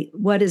Alloy,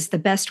 what is the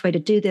best way to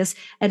do this?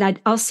 And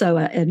I'd also,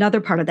 another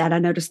part of that, I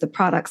noticed the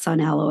products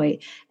on Alloy,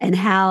 and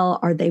how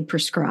are they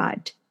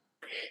prescribed?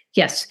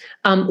 Yes,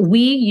 we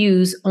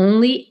use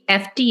only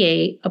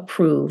FDA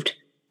approved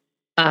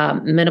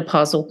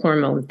menopausal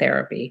hormone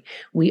therapy.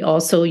 We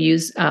also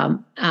use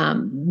all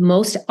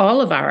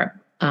of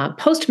our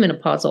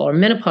postmenopausal or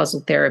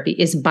menopausal therapy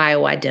is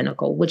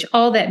bioidentical, which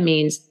all that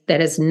means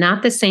that is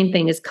not the same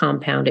thing as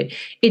compounded.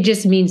 It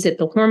just means that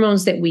the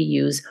hormones that we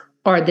use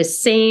are the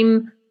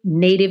same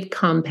native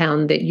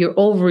compound that your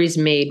ovaries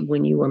made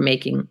when you were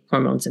making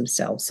hormones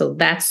themselves. So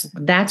that's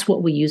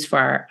what we use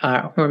for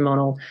our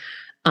hormonal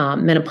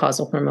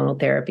menopausal hormonal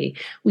therapy.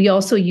 We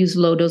also use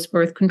low-dose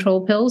birth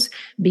control pills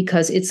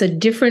because it's a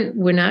different,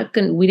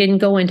 we didn't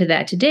go into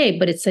that today,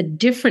 but it's a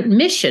different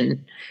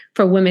mission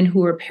for women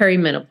who are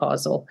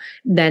perimenopausal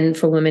than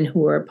for women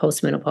who are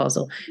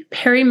postmenopausal.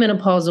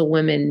 Perimenopausal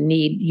women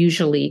need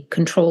usually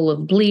control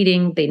of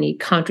bleeding. They need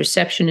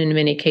contraception in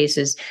many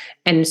cases,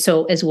 and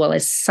so as well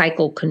as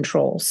cycle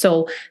control.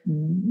 So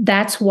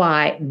that's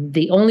why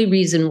the only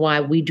reason why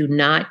we do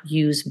not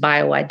use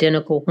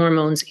bioidentical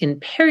hormones in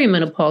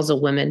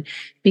perimenopausal women,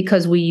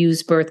 because we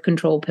use birth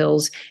control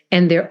pills,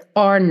 and there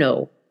are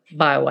no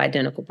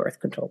bioidentical birth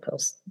control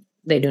pills.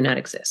 They do not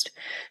exist.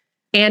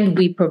 And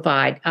we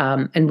provide,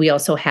 and we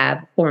also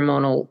have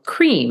hormonal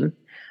cream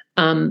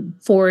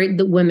for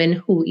the women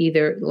who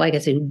either, like I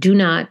said,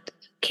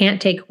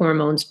 can't take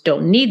hormones,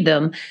 don't need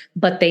them,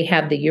 but they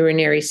have the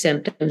urinary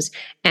symptoms.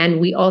 And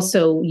we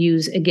also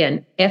use,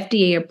 again,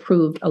 FDA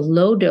approved a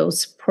low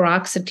dose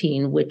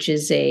paroxetine, which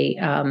is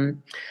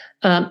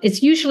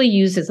it's usually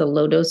used as a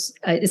low dose.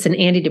 It's an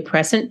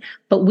antidepressant,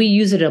 but we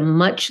use it a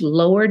much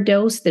lower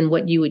dose than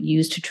what you would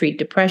use to treat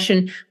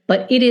depression.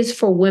 But it is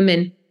for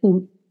women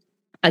who,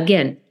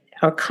 again,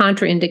 are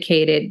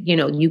contraindicated.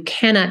 You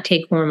cannot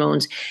take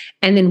hormones.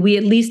 And then we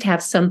at least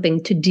have something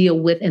to deal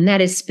with. And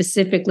that is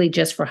specifically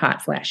just for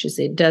hot flashes.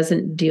 It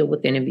doesn't deal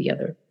with any of the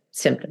other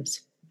symptoms.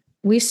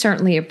 We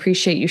certainly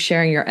appreciate you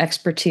sharing your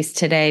expertise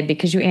today,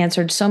 because you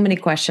answered so many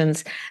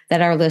questions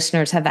that our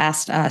listeners have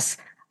asked us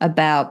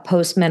about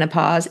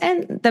postmenopause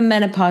and the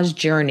menopause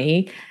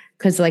journey.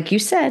 Because like you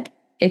said,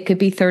 it could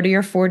be 30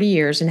 or 40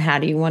 years, and how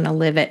do you want to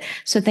live it?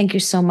 So thank you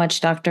so much,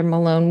 Dr.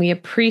 Malone. We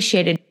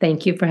appreciate it.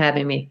 Thank you for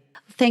having me.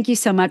 Thank you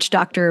so much,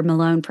 Dr.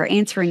 Malone, for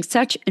answering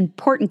such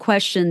important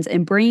questions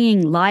and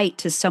bringing light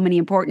to so many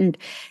important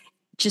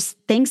just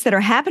things that are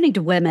happening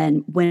to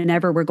women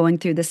whenever we're going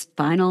through this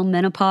final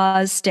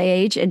menopause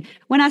stage. And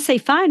when I say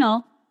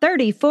final,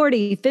 30,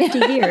 40, 50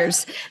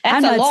 years.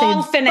 That's a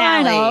long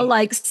finale. Final,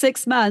 like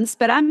 6 months,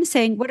 but I'm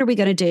saying, what are we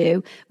going to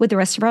do with the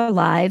rest of our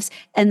lives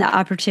and the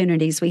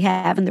opportunities we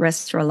have in the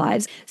rest of our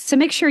lives? So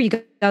make sure you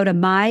go to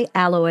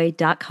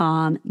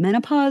myalloy.com,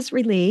 menopause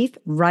relief,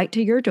 right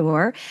to your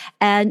door,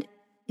 and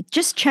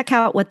just check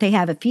out what they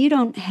have. If you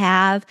don't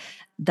have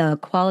the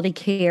quality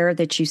care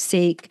that you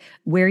seek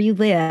where you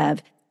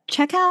live,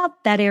 check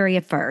out that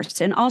area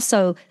first. And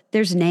also,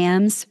 there's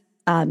NAMS.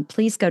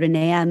 Please go to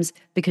NAMS,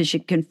 because you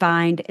can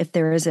find if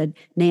there is a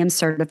NAMS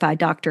certified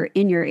doctor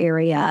in your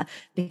area,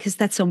 because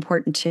that's so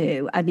important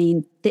too. I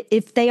mean,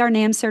 if they are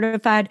NAMS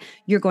certified,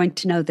 you're going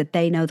to know that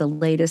they know the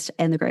latest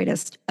and the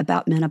greatest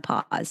about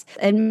menopause.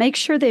 And make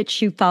sure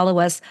that you follow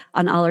us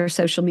on all our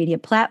social media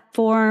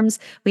platforms.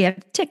 We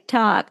have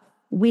TikTok,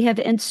 we have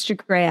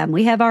Instagram,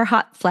 we have our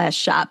Hot Flash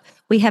Shop,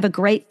 we have a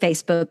great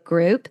Facebook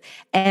group,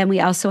 and we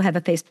also have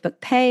a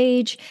Facebook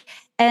page.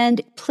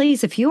 And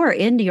please, if you are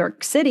in New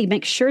York City,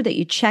 make sure that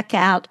you check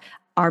out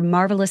our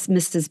Marvelous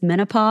Mrs.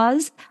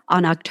 Menopause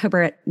on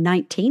October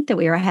 19th that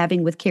we are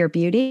having with Care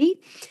Beauty.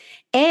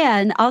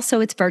 And also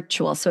it's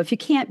virtual. So if you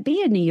can't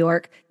be in New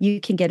York, you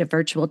can get a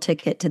virtual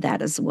ticket to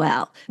that as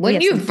well.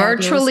 Wouldn't you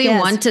virtually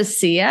want to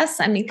see us?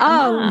 I mean,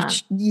 come on.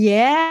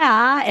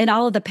 Yeah. And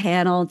all of the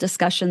panel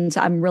discussions,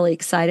 I'm really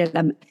excited.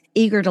 I'm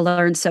eager to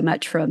learn so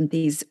much from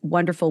these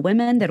wonderful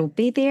women that will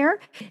be there.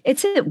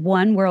 It's at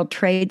One World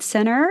Trade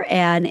Center,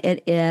 and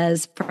it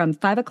is from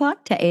 5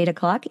 o'clock to 8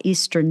 o'clock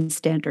Eastern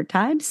Standard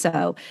Time.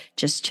 So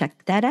just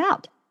check that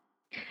out.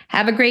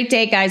 Have a great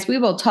day, guys. We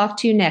will talk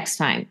to you next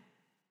time.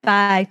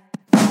 Bye.